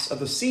paths of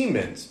the sea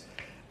meant.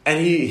 And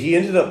he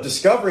ended up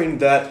discovering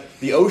that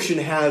the ocean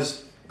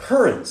has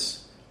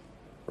currents,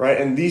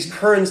 right? And these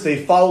currents,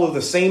 they follow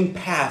the same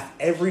path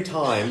every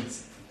time.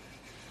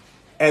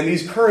 And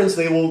these currents,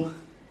 they will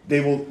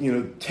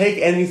take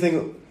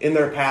anything in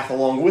their path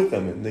along with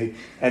them.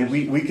 And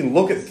we can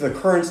look at the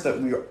currents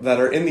that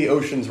are in the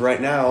oceans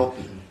right now.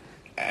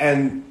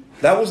 And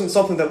that wasn't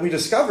something that we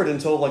discovered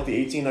until like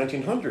the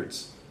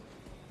 1900s.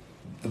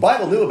 The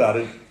Bible knew about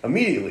it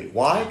immediately.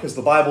 Why? Because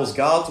the Bible is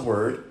God's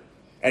word,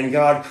 and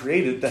God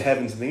created the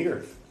heavens and the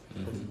earth.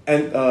 Mm-hmm.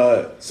 And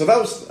so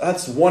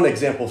that's one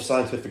example of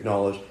scientific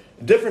knowledge.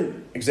 A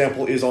different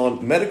example is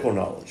on medical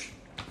knowledge.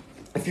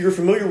 If you're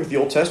familiar with the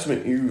Old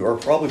Testament, you are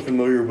probably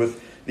familiar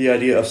with the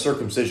idea of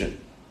circumcision.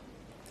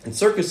 And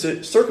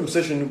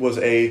circumcision was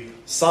a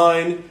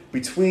sign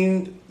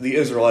between the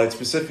Israelites,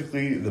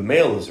 specifically the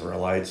male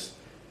Israelites,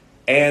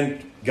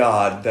 and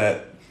God,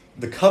 that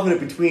the covenant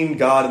between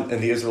God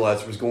and the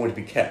Israelites was going to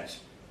be kept.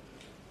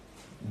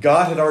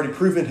 God had already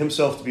proven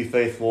himself to be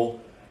faithful,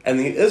 and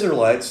the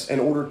Israelites, in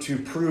order to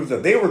prove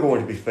that they were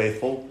going to be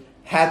faithful,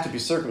 had to be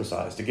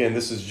circumcised. Again,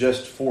 this is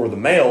just for the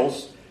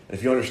males. And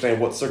if you understand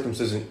what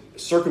circumcision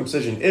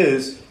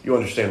is, you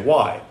understand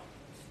why.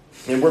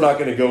 And we're not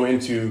going to go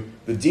into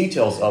the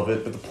details of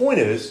it, but the point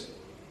is,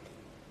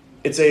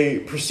 it's a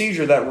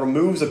procedure that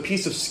removes a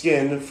piece of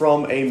skin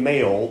from a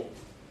male.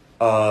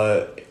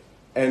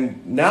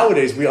 And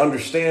nowadays we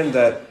understand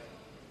that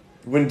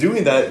when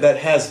doing that, that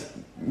has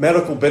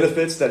medical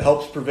benefits, that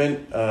helps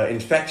prevent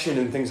infection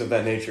and things of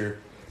that nature.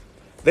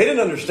 They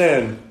didn't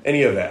understand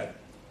any of that.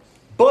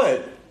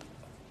 But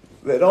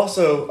it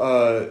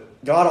also,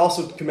 God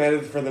also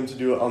commanded for them to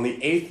do it on the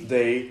 8th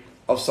day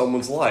of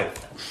someone's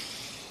life.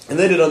 And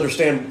they didn't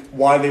understand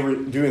why they were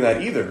doing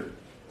that either.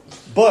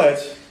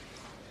 But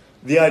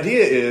the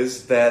idea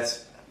is that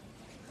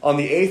on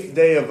the 8th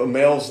day of a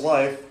male's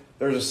life,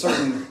 there's a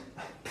certain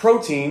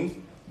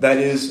protein that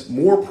is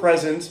more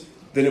present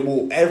than it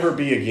will ever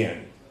be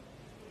again.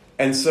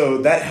 And so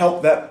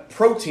that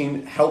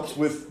protein helps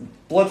with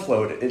blood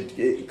flow.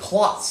 It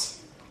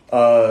clots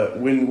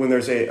when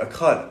there's a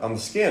cut on the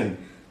skin.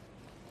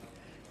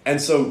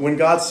 And so when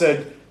God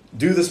said,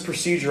 do this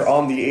procedure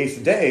on the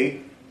 8th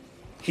day,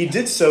 he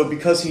did so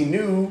because he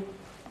knew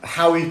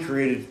how he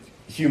created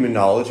human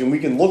knowledge. And we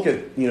can look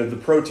at the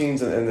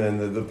proteins and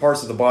then the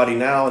parts of the body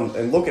now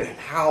and look at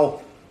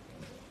how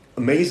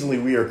amazingly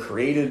we are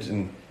created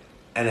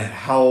and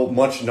how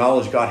much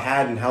knowledge God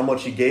had and how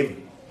much he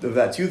gave of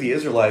that to the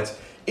Israelites.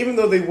 Even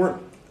though they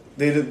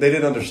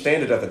didn't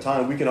understand it at the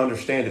time, we can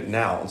understand it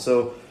now. And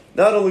so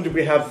not only do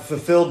we have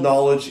fulfilled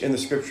knowledge in the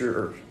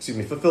scripture,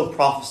 fulfilled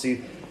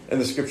prophecy in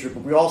the scripture,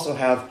 but we also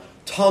have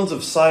tons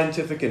of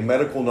scientific and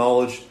medical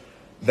knowledge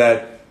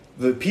that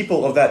the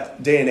people of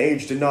that day and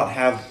age did not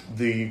have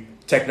the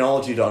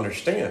technology to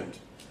understand.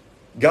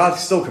 God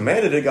still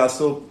commanded it. God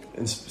still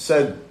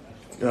said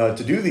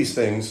to do these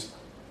things.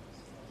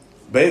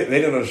 They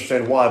didn't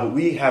understand why, but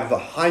we have the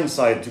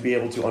hindsight to be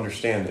able to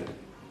understand it.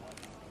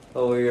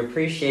 Well, we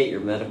appreciate your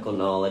medical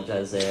knowledge,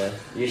 Isaiah.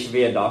 You should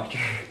be a doctor.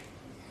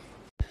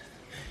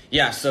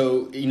 Yeah,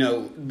 so,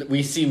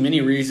 we see many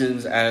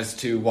reasons as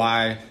to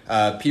why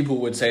people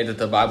would say that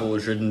the Bible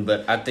was written,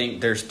 but I think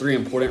there's 3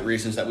 important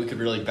reasons that we could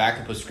really back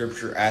up with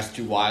Scripture as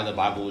to why the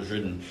Bible was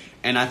written.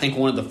 And I think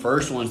one of the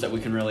first ones that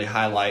we can really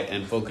highlight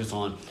and focus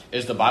on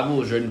is the Bible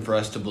was written for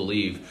us to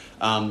believe.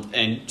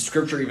 And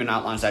Scripture even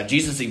outlines that.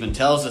 Jesus even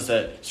tells us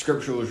that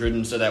Scripture was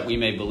written so that we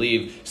may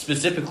believe,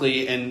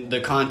 specifically in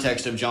the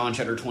context of John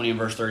chapter 20 and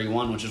verse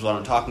 31, which is what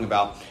I'm talking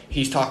about.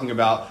 He's talking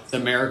about the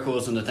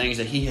miracles and the things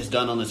that he has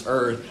done on this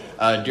earth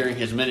during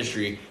his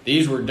ministry.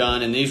 These were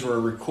done and these were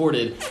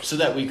recorded so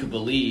that we could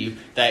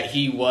believe that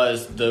he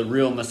was the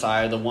real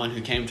Messiah, the one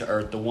who came to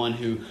earth, the one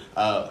who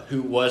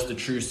was the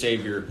true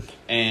Savior.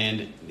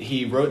 And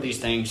he wrote these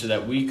things so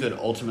that we could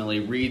ultimately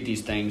read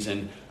these things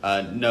and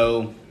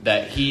know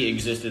that he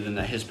existed and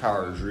that his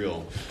power is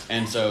real.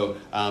 And so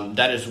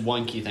that is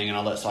one key thing, and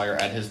I'll let Sawyer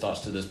add his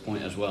thoughts to this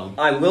point as well.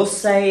 I will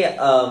say,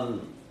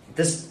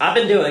 I've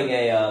been doing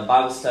a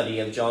Bible study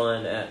of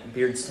John at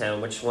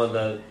Beardstown, which is one of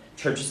the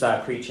churches that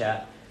I preach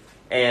at.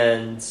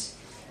 And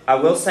I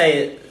will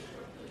say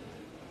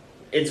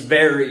it's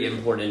very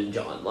important in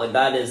John. Like,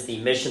 that is the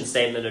mission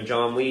statement of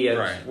John. We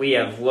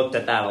have looked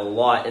at that a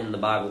lot in the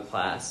Bible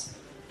class.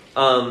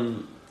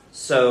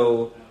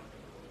 So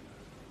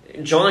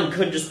John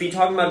could just be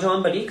talking about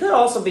John, but he could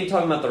also be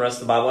talking about the rest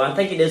of the Bible. And I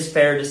think it is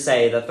fair to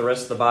say that the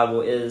rest of the Bible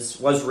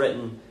was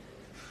written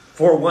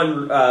for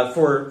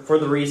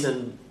the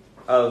reason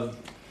of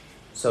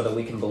so that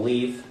we can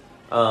believe.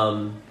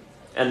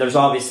 And there's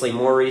obviously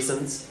more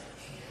reasons.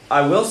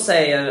 I will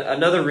say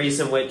another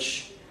reason,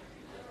 which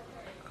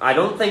I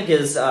don't think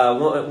is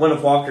one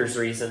of Walker's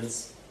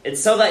reasons.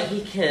 It's so that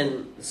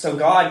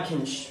God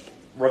can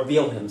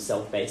reveal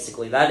himself,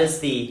 basically. That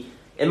is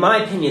in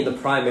my opinion, the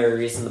primary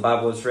reason the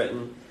Bible was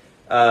written.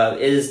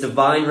 It is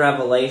divine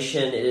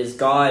revelation. It is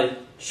God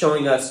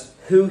showing us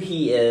who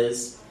he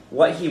is,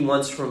 what he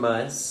wants from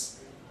us,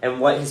 and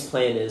what his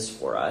plan is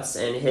for us.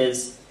 And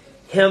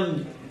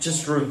him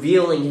just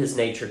revealing his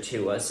nature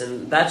to us.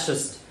 And that's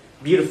just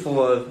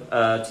beautiful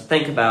to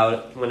think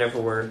about whenever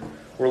we're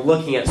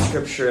looking at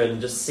Scripture and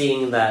just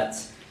seeing that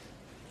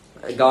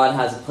God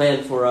has a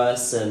plan for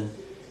us, and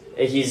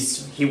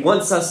He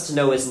wants us to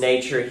know his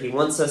nature. He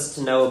wants us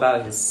to know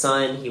about his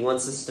Son. He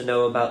wants us to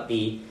know about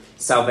the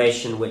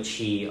salvation which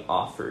he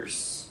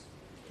offers.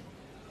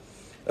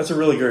 That's a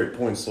really great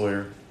point,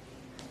 Sawyer.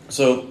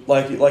 So,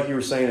 like you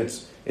were saying,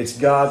 it's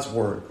God's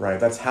word, right?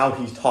 That's how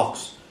he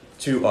talks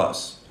to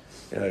us.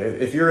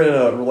 If you're in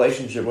a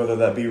relationship, whether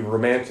that be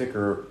romantic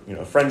or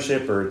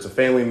friendship, or it's a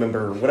family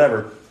member or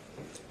whatever,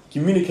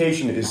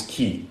 communication is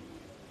key,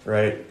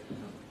 right?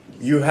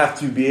 You have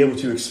to be able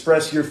to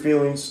express your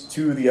feelings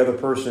to the other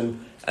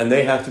person, and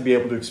they have to be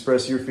able to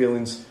express your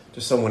feelings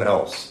to someone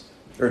else,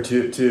 or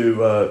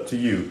to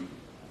you.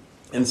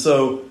 And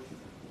so,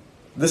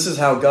 this is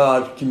how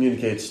God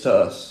communicates to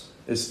us,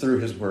 is through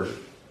his word.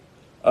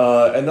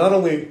 And not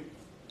only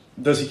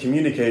does he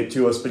communicate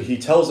to us, but he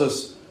tells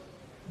us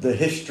the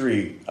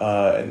history,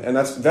 and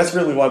that's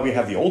really why we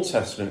have the Old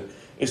Testament,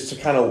 is to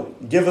kind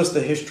of give us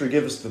the history,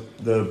 give us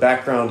the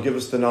background, give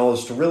us the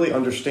knowledge to really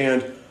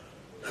understand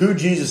who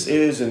Jesus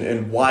is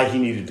and why he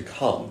needed to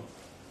come,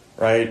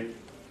 right?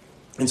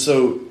 And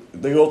so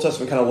the Old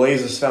Testament kind of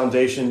lays this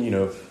foundation,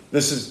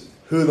 this is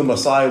who the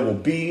Messiah will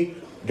be.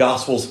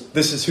 Gospels,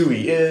 this is who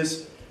he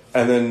is.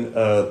 And then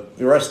the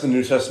rest of the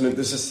New Testament,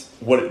 this is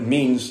what it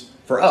means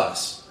for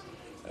us.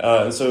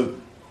 And so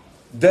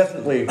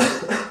definitely,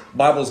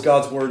 Bible is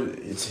God's word.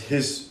 It's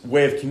his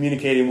way of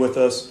communicating with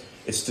us.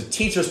 It's to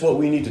teach us what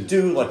we need to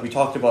do, like we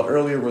talked about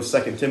earlier with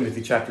 2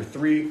 Timothy chapter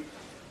 3.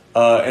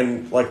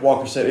 And like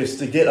Walker said, it's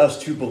to get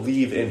us to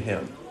believe in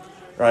him,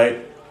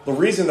 right? The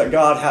reason that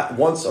God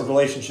wants a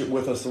relationship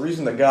with us, the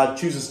reason that God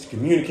chooses to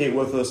communicate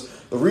with us,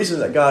 the reason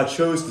that God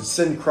chose to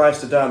send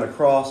Christ to die on the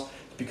cross, is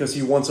because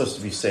he wants us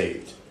to be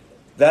saved.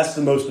 That's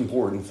the most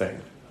important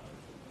thing.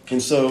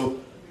 And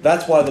so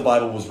that's why the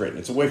Bible was written.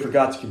 It's a way for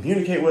God to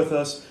communicate with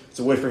us. It's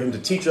a way for him to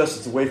teach us.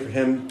 It's a way for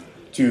him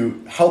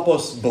to help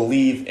us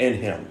believe in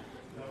him.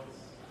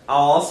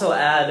 I'll also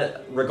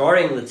add,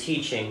 regarding the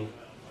teaching,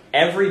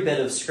 every bit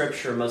of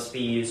Scripture must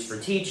be used for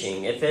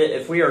teaching.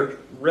 If we are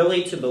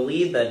really to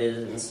believe that it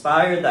is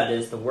inspired, that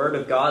is the Word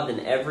of God, then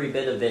every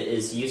bit of it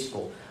is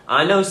useful.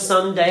 I know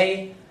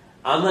someday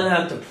I'm going to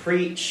have to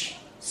preach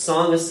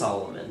Song of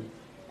Solomon,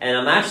 and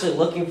I'm actually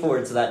looking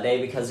forward to that day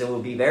because it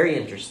will be very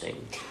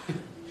interesting.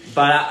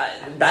 But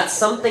that's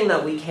something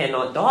that we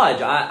cannot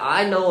dodge.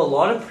 I know a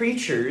lot of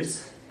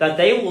preachers that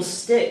they will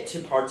stick to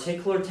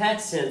particular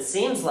texts, and it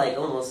seems like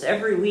almost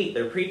every week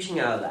they're preaching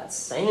out of that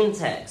same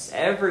text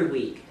every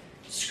week.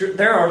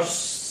 There are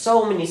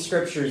so many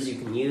scriptures you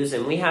can use,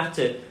 and we have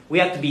to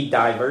be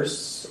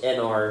diverse in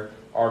our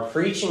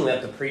preaching. We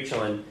have to preach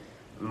on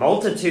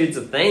multitudes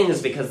of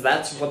things because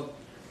that's what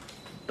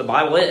the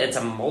Bible is. It's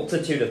a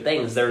multitude of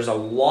things. There's a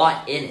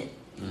lot in it,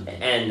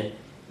 and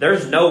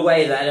there's no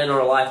way that in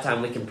our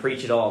lifetime we can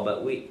preach it all.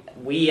 But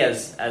we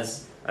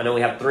as I know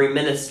we have 3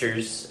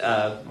 ministers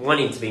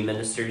wanting to be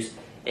ministers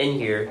in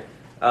here,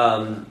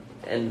 and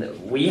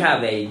we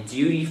have a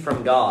duty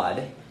from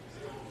God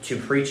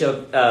preach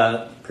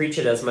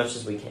it as much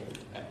as we can.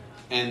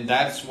 And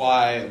that's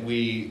why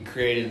we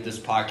created this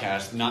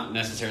podcast, not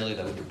necessarily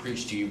that we could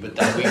preach to you, but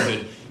that we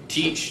could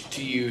teach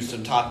to you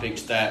some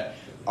topics that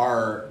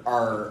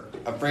are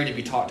afraid to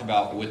be talked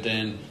about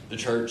within the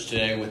church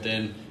today,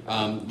 within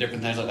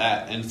different things like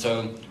that. And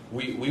so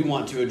we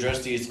want to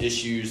address these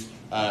issues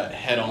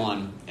head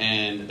on,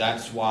 and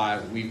that's why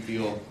we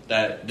feel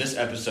that this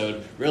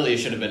episode really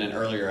should have been an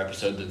earlier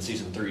episode than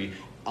season 3,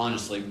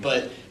 honestly.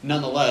 But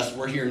nonetheless,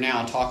 we're here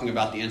now talking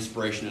about the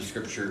inspiration of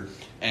Scripture,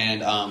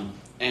 and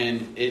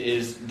it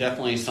is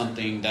definitely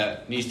something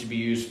that needs to be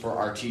used for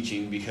our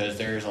teaching, because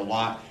there is a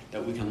lot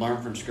that we can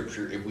learn from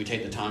Scripture if we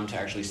take the time to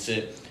actually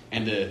sit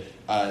and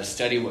to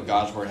study what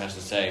God's Word has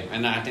to say.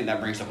 And I think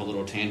that brings up a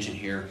little tangent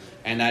here,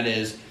 and that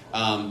is,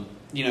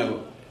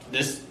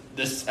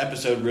 this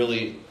episode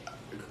really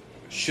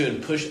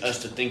should push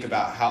us to think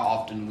about how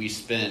often we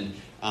spend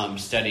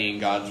studying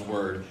God's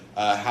Word,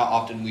 how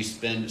often we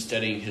spend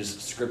studying His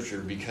Scripture,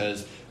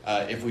 because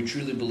if we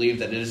truly believe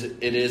that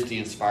it is the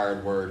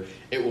inspired Word,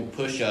 it will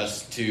push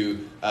us to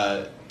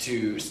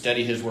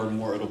study His Word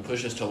more. It'll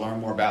push us to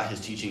learn more about His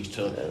teachings,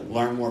 to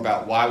learn more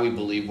about why we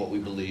believe what we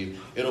believe.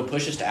 It'll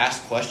push us to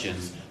ask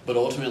questions, but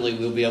ultimately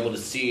we'll be able to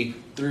see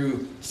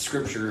through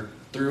Scripture,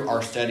 through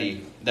our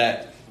study,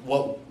 that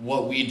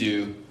what we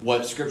do,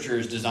 what Scripture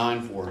is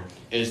designed for,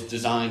 is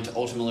designed to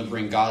ultimately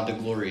bring God the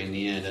glory in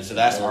the end. And so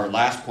that's our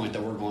last point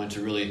that we're going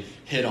to really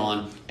hit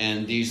on.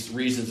 And these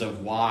reasons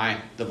of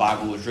why the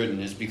Bible was written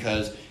is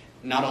because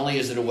not only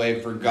is it a way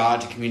for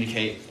God to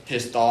communicate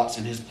His thoughts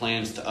and His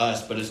plans to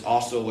us, but it's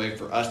also a way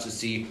for us to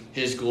see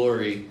His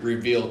glory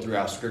revealed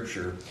throughout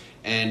Scripture.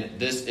 And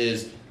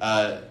this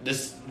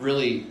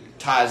really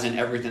ties in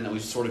everything that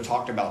we've sort of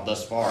talked about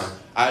thus far.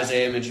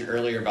 Isaiah mentioned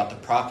earlier about the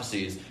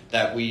prophecies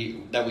that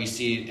we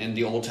see in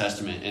the Old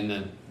Testament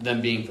and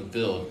them being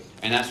fulfilled.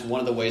 And that's one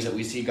of the ways that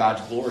we see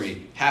God's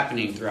glory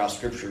happening throughout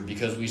Scripture,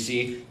 because we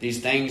see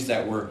these things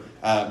that were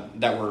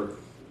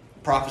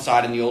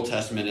prophesied in the Old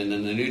Testament, and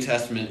then the New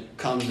Testament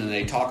comes and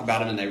they talk about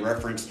them and they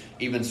reference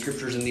even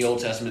scriptures in the Old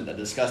Testament that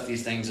discuss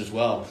these things as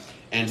well.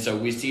 And so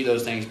we see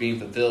those things being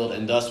fulfilled,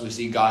 and thus we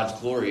see God's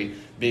glory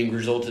being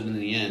resulted in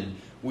the end.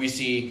 We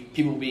see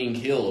people being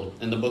killed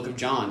in the book of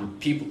John.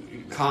 People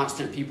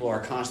are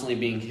constantly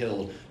being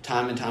killed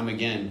time and time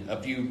again.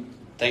 A few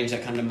things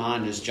that come to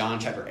mind is John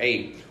chapter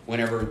 8,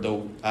 whenever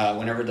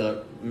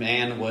the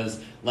man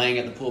was laying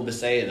at the pool of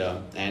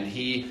Bethsaida, and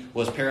he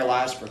was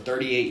paralyzed for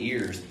 38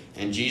 years,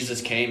 and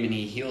Jesus came and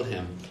He healed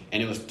him.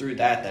 And it was through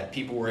that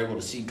people were able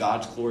to see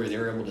God's glory. They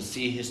were able to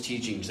see His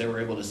teachings. They were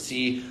able to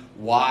see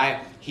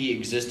why He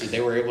existed.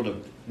 They were able to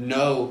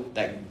know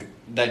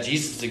that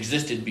Jesus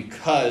existed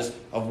because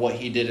of what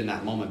He did in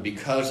that moment,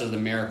 because of the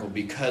miracle,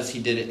 because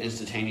He did it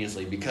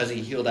instantaneously, because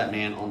He healed that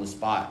man on the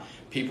spot.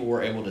 People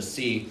were able to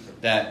see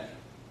that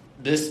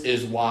this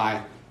is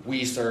why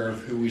we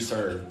serve who we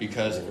serve,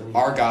 because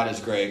our God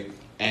is great,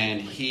 and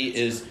He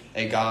is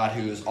a God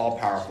who is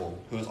all-powerful,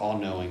 who is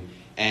all-knowing.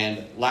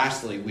 And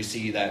lastly, we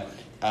see that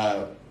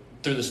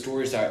through the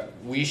stories that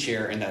we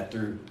share, and that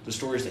through the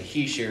stories that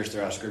He shares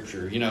throughout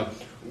Scripture.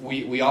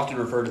 We often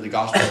refer to the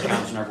gospel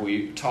accounts whenever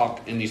we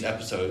talk in these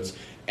episodes,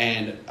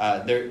 and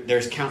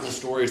there's countless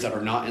stories that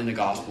are not in the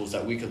Gospels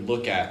that we could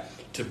look at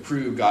to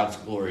prove God's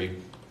glory.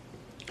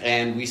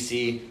 And we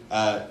see,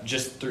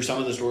 just through some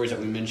of the stories that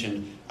we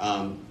mentioned,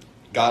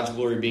 God's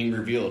glory being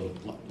revealed,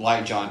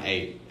 like John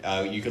 8.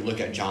 You could look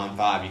at John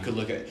 5. You could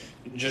look at,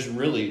 just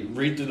really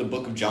read through the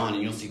book of John,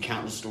 and you'll see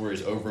countless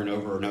stories over and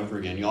over and over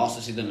again. You also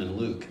see them in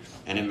Luke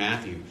and in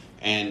Matthew.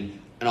 And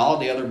in all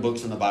the other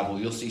books in the Bible,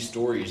 you'll see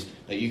stories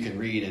that you can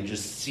read and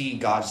just see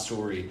God's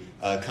story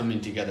coming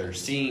together,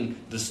 seeing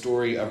the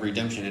story of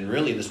redemption. And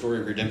really, the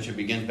story of redemption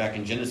begins back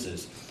in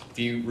Genesis. If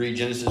you read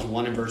Genesis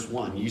 1 and verse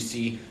 1, you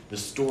see the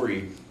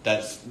story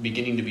that's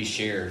beginning to be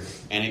shared,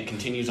 and it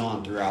continues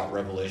on throughout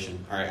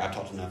Revelation. All right, I've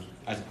talked enough.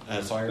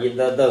 Sawyer?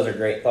 Yeah, those are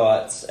great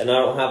thoughts, and I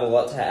don't have a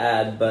lot to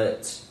add,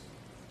 but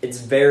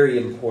it's very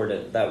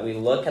important that we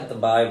look at the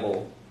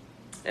Bible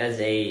as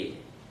a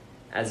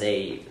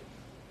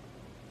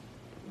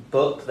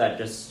book that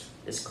just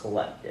is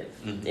collective.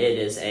 Mm-hmm. It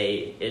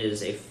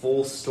is a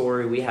full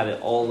story. We have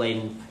it all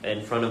laid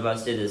in front of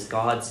us. It is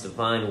God's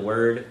divine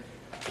word.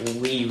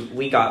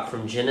 We got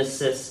from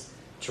Genesis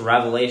to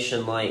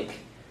Revelation, like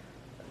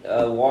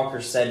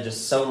Walker said,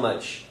 just so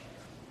much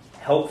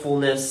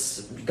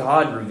helpfulness,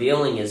 God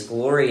revealing His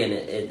glory, and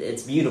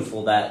it's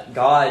beautiful that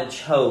God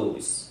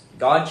chose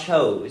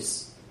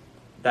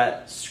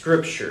that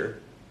Scripture,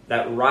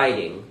 that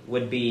writing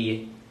would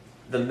be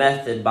the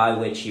method by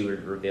which He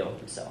would reveal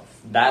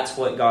Himself. That's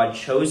what God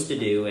chose to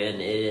do,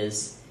 and it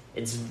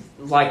it's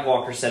like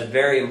Walker said,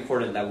 very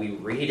important that we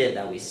read it,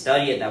 that we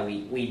study it, that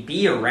we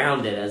be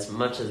around it as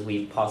much as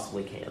we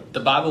possibly can.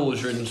 The Bible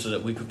was written so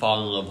that we could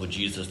fall in love with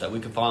Jesus, that we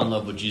could fall in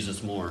love with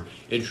Jesus more.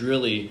 It's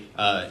really,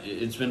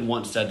 it's been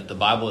once said that the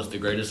Bible is the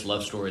greatest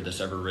love story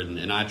that's ever written,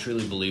 and I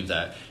truly believe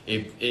that.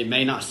 It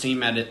may not seem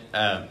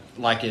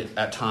like it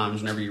at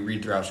times whenever you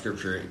read throughout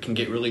Scripture. It can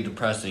get really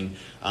depressing,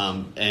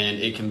 and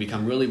it can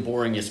become really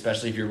boring,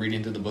 especially if you're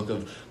reading through the book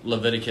of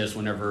Leviticus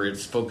whenever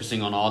it's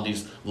focusing on all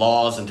these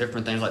laws and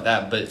different things like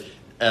that. But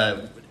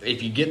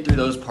if you get through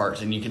those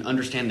parts and you can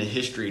understand the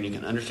history and you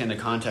can understand the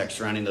context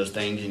surrounding those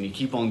things and you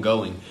keep on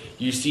going,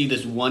 you see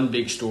this one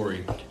big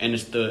story, and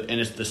it's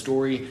the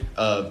story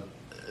of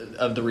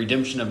the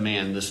redemption of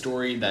man, the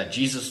story that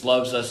Jesus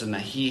loves us and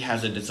that he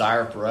has a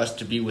desire for us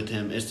to be with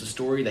him. It's the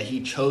story that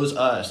he chose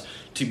us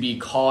to be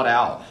called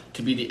out,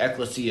 to be the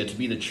ecclesia, to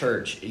be the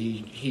church.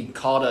 He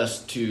called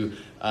us to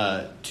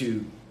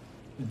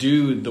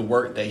do the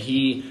work that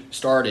he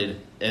started.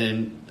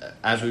 And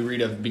as we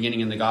read of the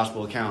beginning in the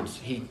gospel accounts,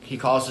 he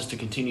calls us to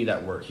continue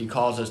that work. He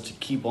calls us to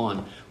keep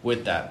on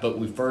with that. But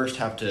we first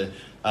have to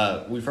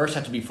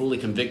be fully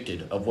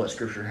convicted of what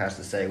Scripture has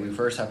to say. We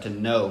first have to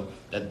know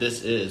that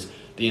this is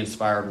the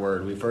inspired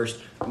word. We first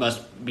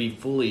must be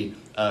fully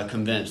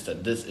convinced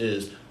that this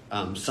is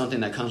something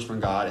that comes from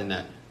God, and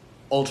that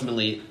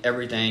ultimately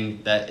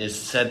everything that is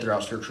said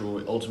throughout Scripture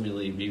will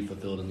ultimately be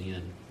fulfilled in the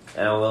end.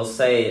 And I will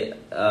say,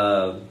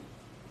 well,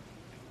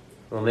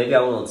 maybe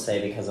I won't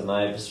say because I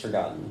might have just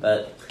forgotten,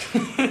 but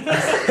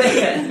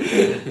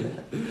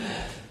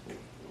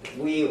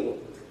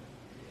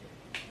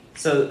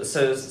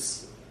so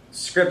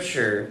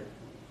Scripture,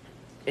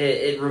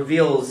 it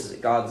reveals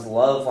God's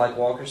love, like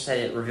Walker said.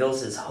 It reveals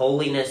his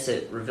holiness.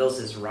 It reveals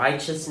his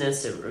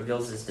righteousness. It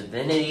reveals his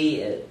divinity.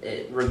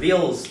 It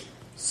reveals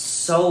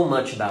so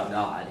much about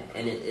God,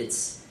 and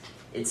it's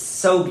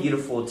so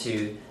beautiful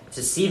to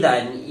see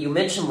that. And you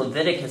mentioned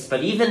Leviticus,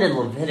 but even in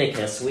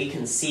Leviticus, we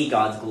can see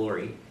God's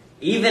glory.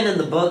 Even in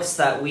the books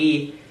that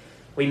we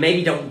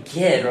maybe don't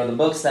get, or the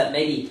books that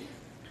maybe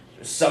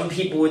some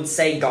people would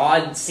say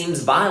God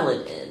seems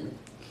violent in,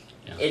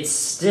 it's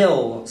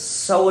still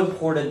so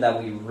important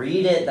that we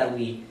read it, that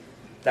we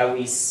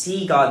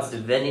see God's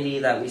divinity,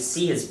 that we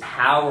see his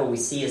power, we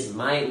see his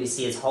might, we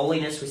see his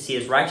holiness, we see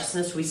his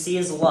righteousness, we see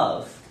his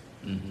love.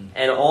 Mm-hmm.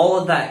 And all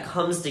of that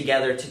comes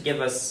together to give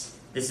us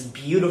this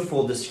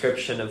beautiful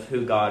description of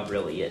who God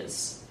really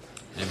is.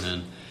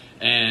 Amen.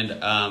 And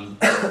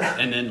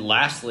then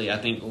lastly, I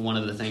think one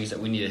of the things that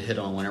we need to hit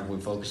on whenever we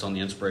focus on the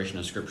inspiration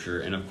of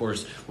Scripture, and of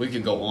course we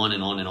could go on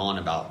and on and on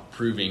about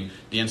proving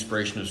the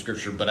inspiration of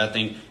Scripture, but I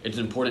think it's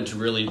important to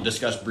really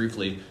discuss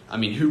briefly,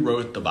 who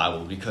wrote the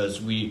Bible,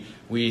 because we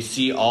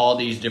see all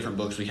these different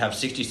books. We have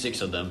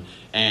 66 of them,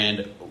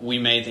 and we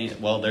may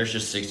think, well, there's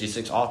just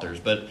 66 authors,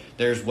 but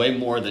there's way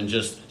more than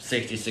just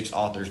 66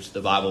 authors to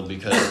the Bible,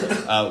 because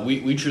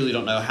we truly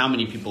don't know how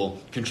many people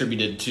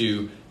contributed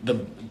to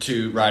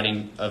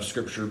writing of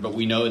Scripture, but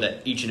we know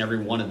that each and every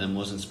one of them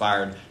was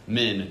inspired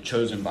men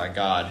chosen by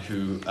God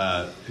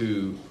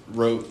who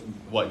wrote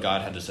what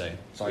God had to say.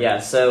 Sorry. Yeah,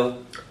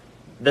 so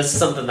this is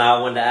something that I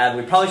wanted to add.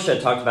 We probably should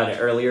have talked about it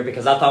earlier,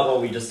 because I thought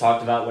what we just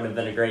talked about would have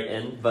been a great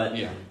end, but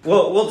yeah.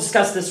 We'll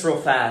discuss this real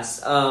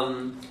fast.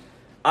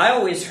 I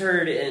always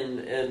heard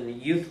in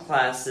youth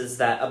classes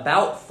that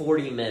about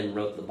 40 men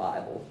wrote the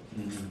Bible.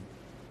 Mm-hmm.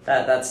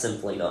 That's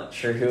simply not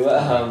true.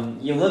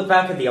 You look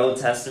back at the Old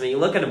Testament, you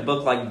look at a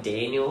book like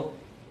Daniel,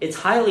 it's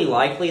highly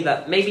likely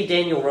that maybe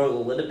Daniel wrote a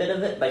little bit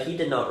of it, but he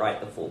did not write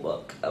the full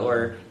book.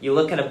 Or you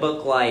look at a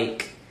book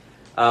like,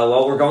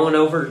 we're going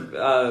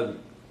over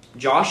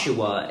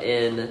Joshua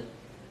in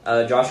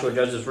Joshua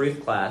Judges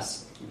Ruth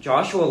class.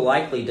 Joshua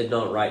likely did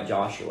not write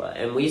Joshua,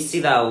 and we see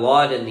that a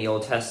lot in the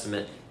Old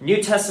Testament.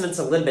 New Testament's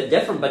a little bit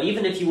different, but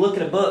even if you look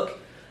at a book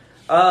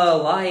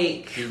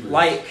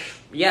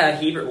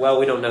Hebrew. Well,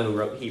 we don't know who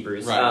wrote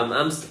Hebrews. Right.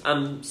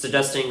 I'm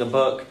suggesting a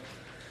book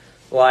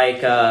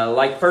like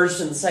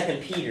 1st and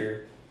 2nd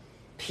Peter.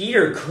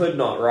 Peter could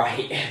not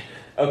write.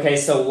 Okay,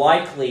 so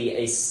likely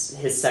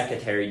his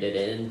secretary did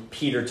it, and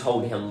Peter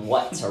told him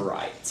what to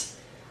write.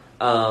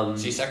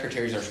 See,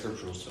 secretaries are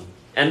scriptural, so.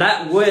 And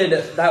that would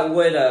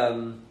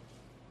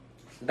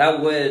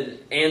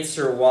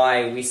answer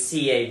why we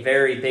see a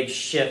very big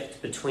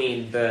shift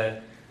between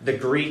the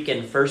Greek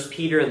in 1st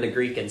Peter and the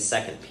Greek in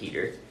 2nd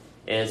Peter.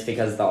 And it's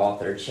because the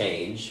author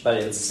changed, but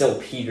it was still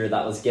Peter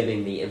that was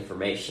giving the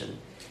information.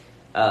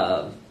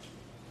 But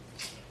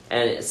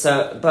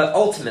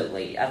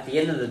ultimately, at the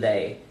end of the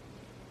day,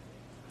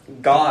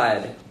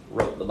 God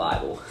wrote the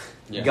Bible.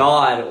 Yeah.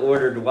 God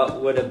ordered what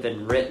would have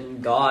been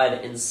written.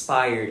 God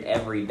inspired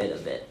every bit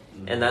of it.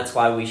 Mm-hmm. And that's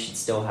why we should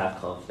still have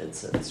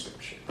confidence in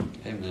Scripture.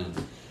 Amen.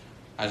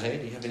 Isaiah,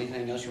 do you have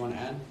anything else you want to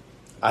add?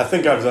 I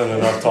think I've done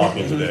enough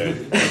talking today.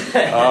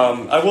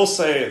 I will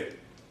say,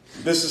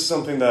 this is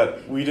something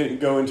that we didn't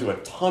go into a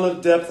ton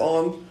of depth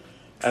on,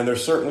 and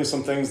there's certainly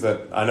some things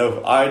that I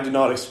know I did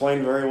not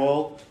explain very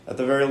well, at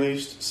the very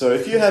least. So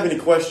if you have any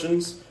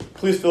questions,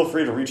 please feel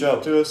free to reach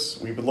out to us.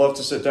 We would love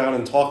to sit down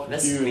and talk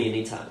with you. Message me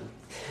anytime.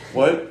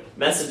 What?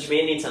 Message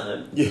me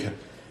anytime. Yeah.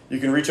 You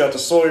can reach out to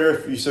Sawyer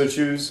if you so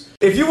choose.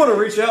 If you want to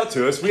reach out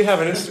to us, we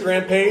have an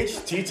Instagram page,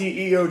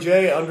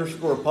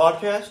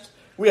 TTEOJ_podcast.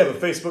 We have a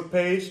Facebook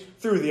page,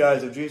 Through the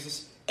Eyes of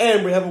Jesus.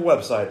 And we have a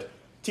website,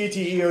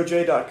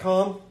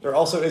 TTEOJ.com. There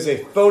also is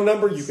a phone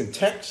number you can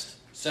text.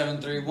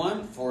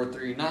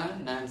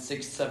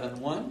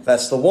 731-439-9671.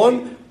 That's the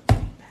one.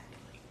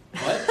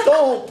 What?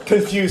 Don't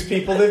confuse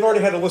people. They've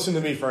already had to listen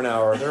to me for an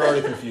hour. They're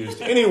already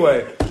confused.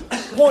 Anyway,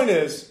 point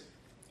is,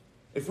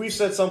 if we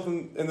said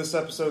something in this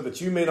episode that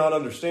you may not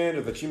understand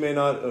or that you may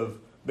not have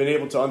been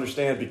able to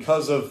understand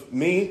because of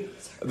me,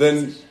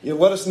 then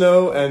let us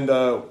know, and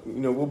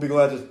we'll be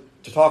glad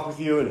to talk with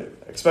you, and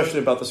especially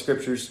about the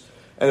scriptures.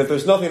 And if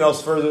there's nothing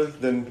else further,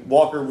 then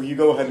Walker, will you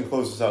go ahead and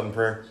close us out in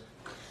prayer?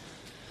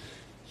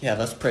 Yeah,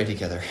 let's pray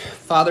together.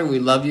 Father, we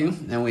love you,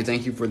 and we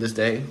thank you for this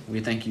day. We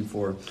thank you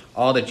for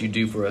all that you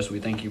do for us. We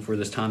thank you for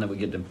this time that we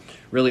get to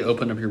really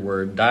open up your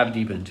word, dive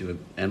deep into it,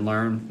 and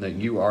learn that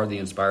you are the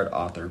inspired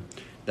author,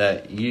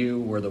 that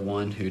you were the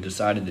one who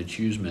decided to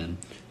choose men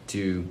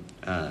to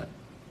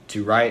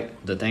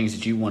write the things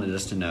that you wanted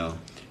us to know,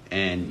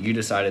 and you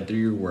decided through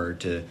your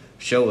word to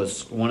show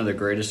us one of the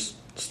greatest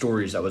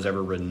stories that was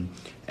ever written.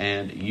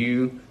 And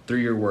you, through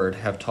your word,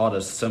 have taught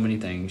us so many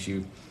things.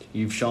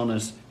 You've shown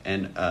us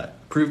and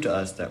proved to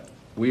us that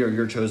we are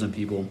your chosen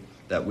people,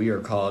 that we are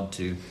called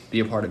to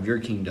be a part of your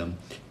kingdom,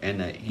 and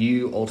that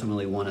you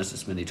ultimately want us to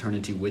spend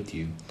eternity with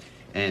you.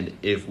 And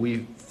if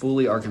we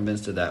fully are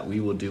convinced of that, we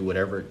will do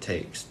whatever it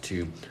takes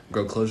to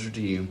grow closer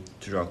to you,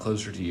 to draw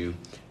closer to you,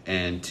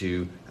 and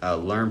to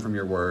learn from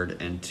your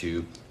word, and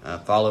to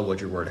follow what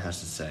your word has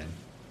to say.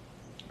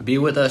 Be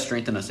with us,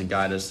 strengthen us, and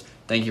guide us.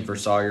 Thank you for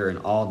Sawyer and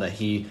all that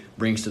he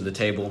brings to the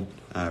table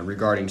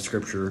regarding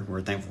Scripture.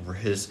 We're thankful for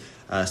his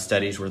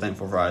studies. We're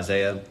thankful for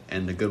Isaiah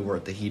and the good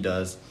work that he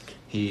does.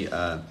 He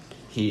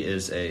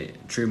is a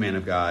true man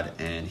of God,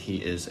 and he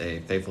is a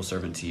faithful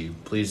servant to you.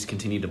 Please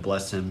continue to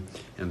bless him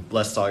and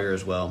bless Sawyer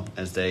as well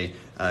as they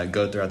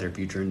go throughout their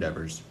future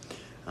endeavors.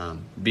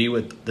 Be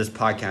with this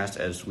podcast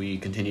as we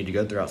continue to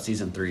go throughout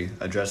Season 3,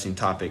 addressing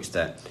topics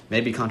that may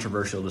be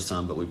controversial to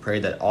some, but we pray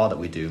that all that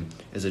we do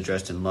is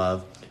addressed in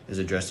love, is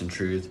addressed in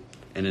truth,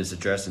 and is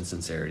addressed in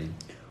sincerity.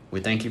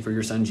 We thank you for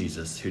your Son,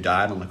 Jesus, who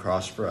died on the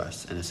cross for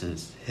us, and it's in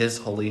his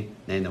holy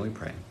name that we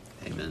pray.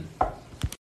 Amen.